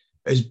free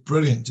is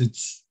brilliant.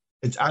 It's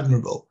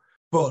admirable.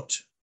 But,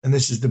 and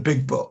this is the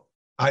big but,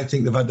 I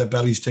think they've had their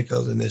bellies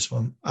tickled in this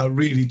one. I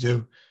really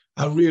do.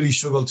 I really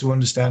struggle to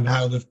understand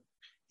how the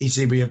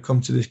ECB have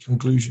come to this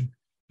conclusion.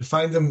 To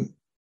find them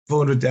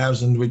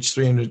 400,000, which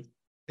 300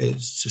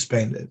 is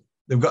suspended.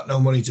 They've got no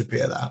money to pay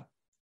that.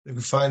 They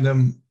could find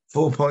them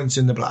 4 points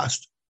in the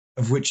blast,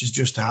 of which has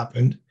just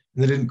happened,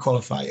 and they didn't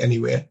qualify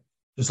anywhere.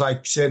 It's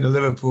like saying to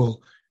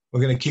Liverpool,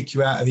 we're going to kick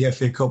you out of the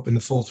FA Cup in the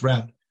 4th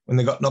round, when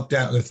they got knocked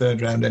out in the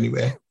 3rd round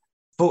anyway.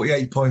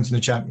 48 points in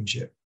the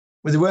Championship.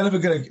 But they were never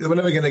going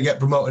to get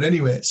promoted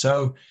anyway.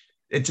 So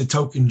it's a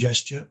token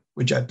gesture,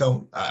 which I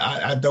don't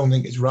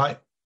think is right.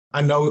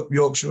 I know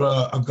Yorkshire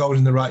are going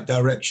in the right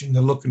direction.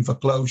 They're looking for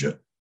closure,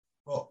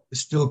 but they're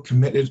still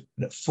committed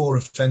at 4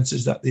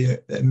 offences that they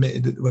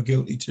admitted that they were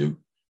guilty to.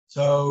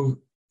 So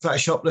it's like a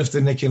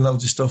shoplifter nicking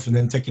loads of stuff and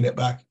then taking it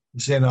back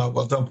and saying, oh,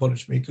 well, don't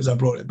punish me because I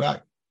brought it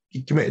back.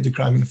 He committed the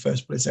crime in the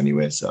first place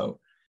anyway. So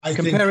I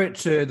compare it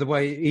to the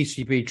way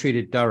ECB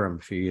treated Durham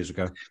a few years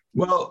ago.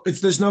 Well,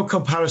 there's no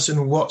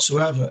comparison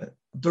whatsoever.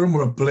 Durham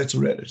were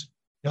obliterated.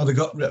 You know, they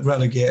got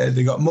relegated.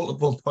 They got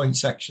multiple point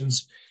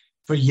sections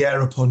for year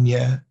upon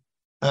year.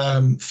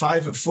 4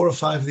 or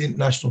 5 of the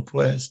international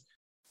players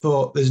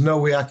thought there's no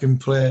way I can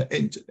play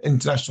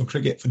international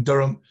cricket for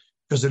Durham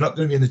because they're not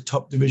going to be in the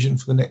top division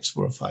for the next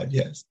 4 or 5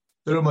 years.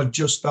 Durham are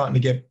just starting to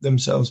get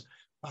themselves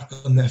back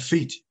on their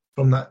feet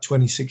from that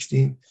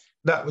 2016.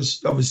 That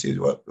was obviously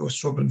what they were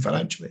struggling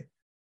financially.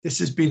 This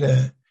has been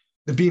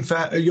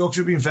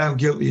Yorkshire have been found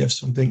guilty of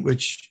something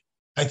which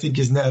I think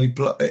is nearly.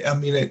 I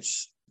mean,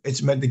 it's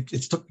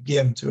took the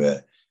game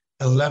to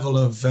a level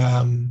of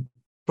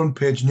front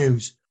page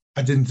news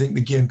I didn't think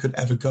the game could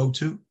ever go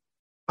to.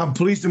 I'm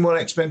pleased in what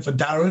I expect for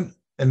Darren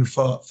and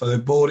for the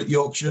board at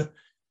Yorkshire,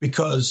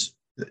 because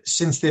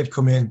since they've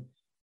come in,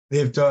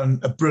 they've done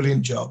a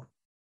brilliant job,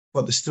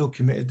 but they still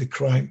committed the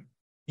crime.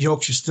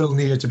 Yorkshire still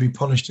needed to be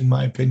punished, in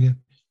my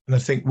opinion. And I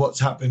think what's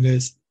happened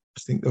is,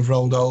 I think they've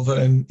rolled over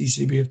and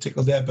ECB have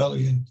tickled their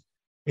belly. And,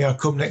 you know,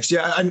 come next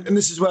year. And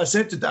this is what I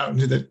said to Darren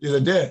the other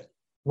day.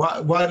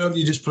 Why don't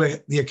you just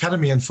play the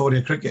academy and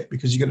 4-day cricket?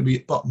 Because you're going to be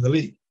at the bottom of the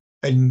league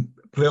and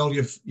play all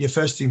your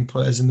first team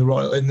players in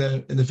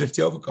the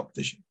 50 over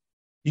competition.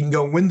 You can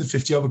go and win the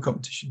 50 over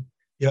competition.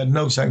 You had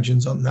no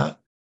sanctions on that.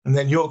 And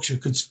then Yorkshire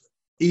could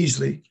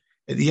easily,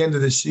 at the end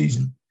of this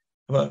season,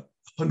 have a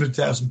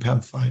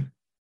 £100,000 fine,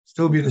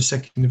 still be in the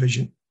 2nd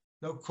division,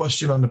 no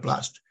question on the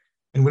blast,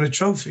 and win a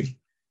trophy.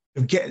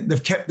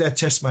 They've kept their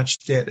test match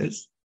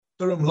status.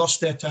 Durham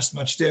lost their test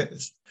match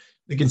status.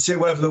 They can say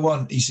whatever they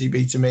want,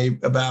 ECB, to me,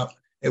 about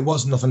it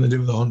was nothing to do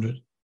with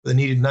 100. They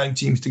needed 9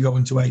 teams to go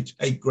into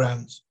 8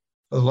 grounds.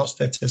 So they lost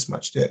their test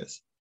match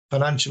status.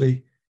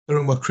 Financially,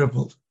 Durham were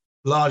crippled,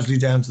 largely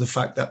down to the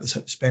fact that they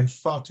had to spend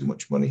far too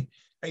much money,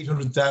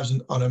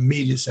 800,000 on a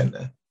media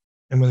centre.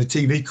 And when the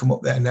TV come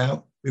up there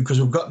now, because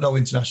we've got no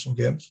international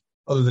games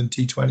other than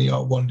T20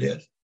 or one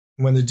days,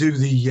 and when they do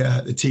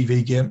the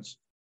TV games,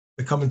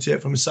 they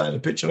commentate from the side of the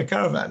pitch on a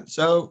caravan.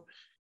 So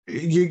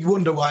you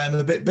wonder why I'm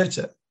a bit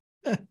bitter.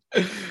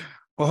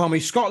 Well,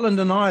 homie, Scotland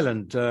and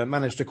Ireland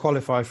managed to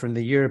qualify from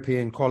the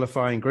European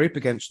qualifying group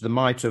against the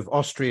might of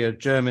Austria,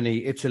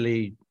 Germany,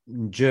 Italy,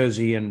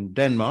 Jersey and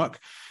Denmark.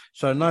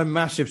 So no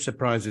massive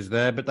surprises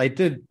there, but they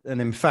did an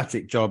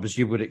emphatic job, as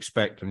you would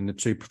expect. I mean, the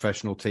 2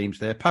 professional teams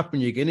there. Papua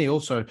New Guinea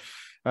also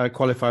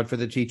qualified for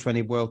the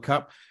T20 World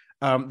Cup.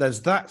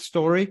 There's that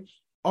story.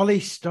 Ollie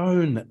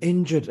Stone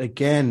injured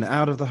again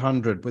out of the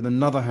 100 with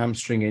another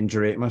hamstring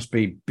injury. It must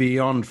be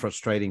beyond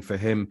frustrating for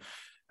him.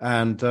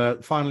 And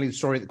finally, the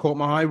story that caught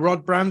my eye,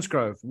 Rod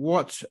Bransgrove.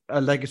 What a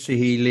legacy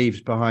he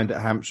leaves behind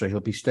at Hampshire. He'll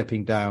be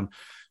stepping down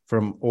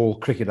from all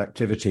cricket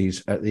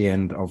activities at the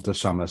end of the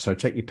summer. So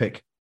take your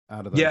pick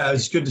out of that. Yeah,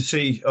 it's good to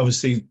see,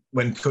 obviously,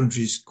 when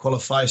countries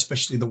qualify,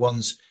 especially the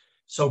ones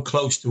so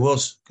close to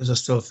us, because I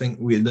still think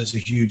there's a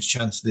huge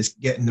chance of this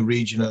getting the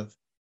region of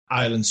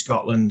Ireland,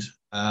 Scotland,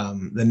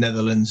 the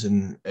Netherlands,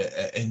 and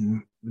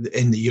in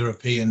the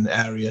European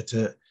area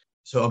to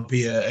sort of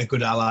be a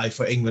good ally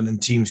for England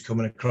and teams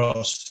coming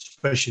across,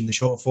 especially in the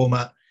short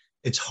format.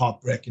 It's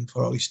heartbreaking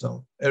for Ollie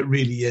Stone. It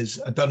really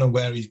is. I don't know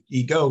where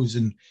he goes,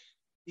 and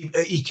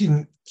he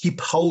can keep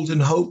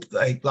holding hope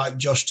like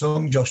Josh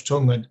Tongue. Josh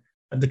Tongue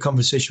had the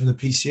conversation with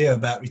the PCA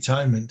about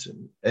retirement,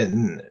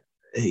 and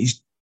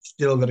he's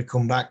still got to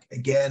come back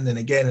again and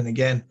again and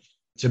again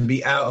to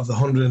be out of the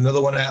 100,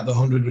 another one out of the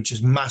 100, which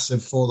is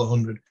massive for the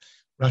 100.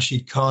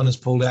 Rashid Khan has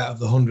pulled out of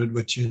the 100,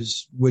 which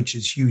is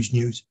huge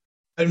news.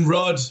 And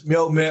Rod, my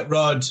old mate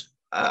Rod,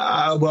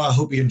 I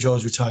hope he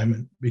enjoys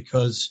retirement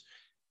because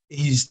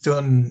he's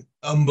done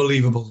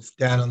unbelievable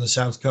down on the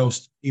South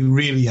Coast. He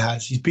really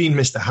has. He's been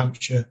Mr.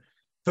 Hampshire,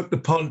 took the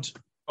punt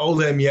all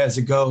them years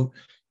ago,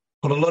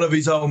 put a lot of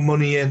his own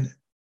money in,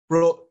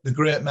 brought the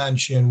great man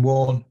Shane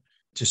Warne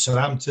to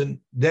Southampton,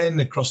 then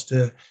across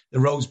to the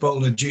Rose Bowl,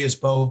 the GS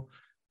Bowl.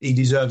 He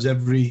deserves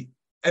every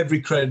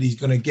credit he's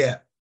going to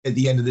get at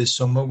the end of this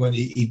summer when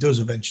he does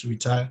eventually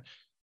retire.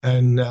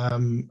 And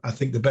I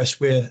think the best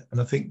way,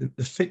 and I think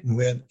the fitting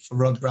way for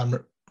Rod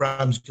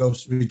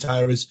Bramsgrove to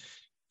retire is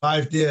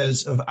 5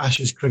 days of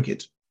Ashes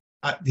cricket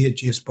at the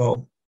GS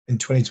Bowl in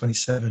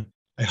 2027.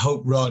 I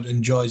hope Rod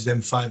enjoys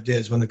them 5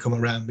 days when they come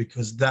around,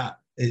 because that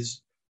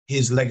is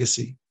his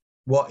legacy,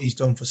 what he's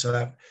done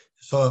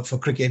for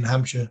cricket in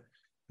Hampshire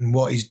and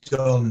what he's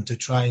done to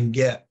try and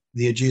get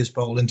the Ageas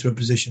Bowl into a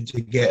position to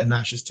get an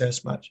Ashes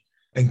Test match.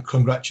 And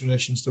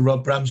congratulations to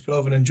Rod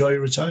Bramsgrove and enjoy your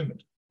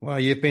retirement. Well,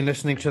 you've been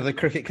listening to the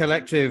Cricket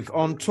Collective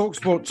on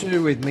TalkSport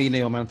 2 with me,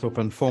 Neil Manthorpe,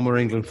 and former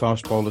England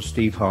fast bowler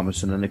Steve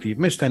Harmison. And if you've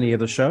missed any of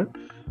the show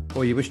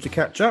or you wish to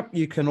catch up,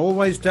 you can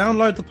always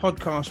download the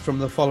podcast from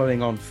the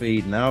following on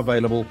feed, now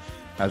available,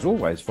 as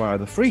always, via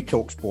the free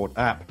TalkSport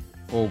app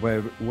or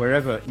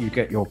wherever you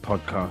get your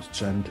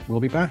podcasts. And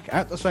we'll be back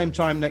at the same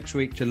time next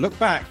week to look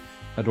back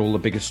at all the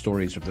biggest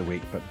stories of the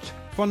week. But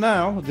for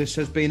now, this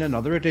has been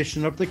another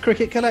edition of the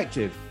Cricket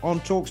Collective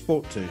on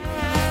TalkSport 2.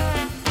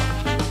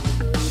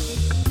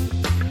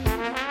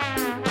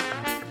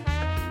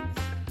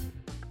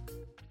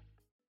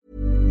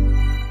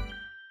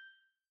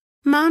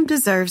 Mom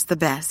deserves the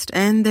best,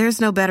 and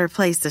there's no better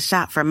place to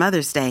shop for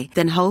Mother's Day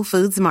than Whole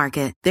Foods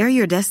Market. They're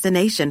your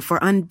destination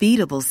for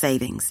unbeatable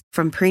savings,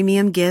 from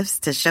premium gifts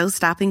to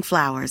show-stopping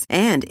flowers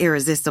and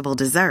irresistible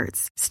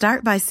desserts.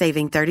 Start by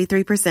saving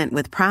 33%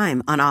 with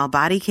Prime on all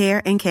body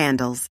care and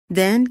candles.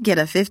 Then get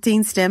a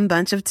 15-stem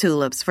bunch of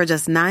tulips for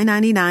just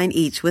 $9.99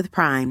 each with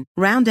Prime.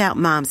 Round out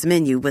Mom's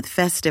menu with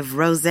festive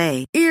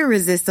rosé,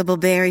 irresistible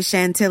berry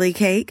chantilly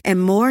cake,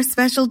 and more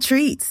special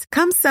treats.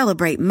 Come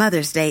celebrate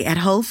Mother's Day at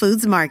Whole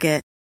Foods Market.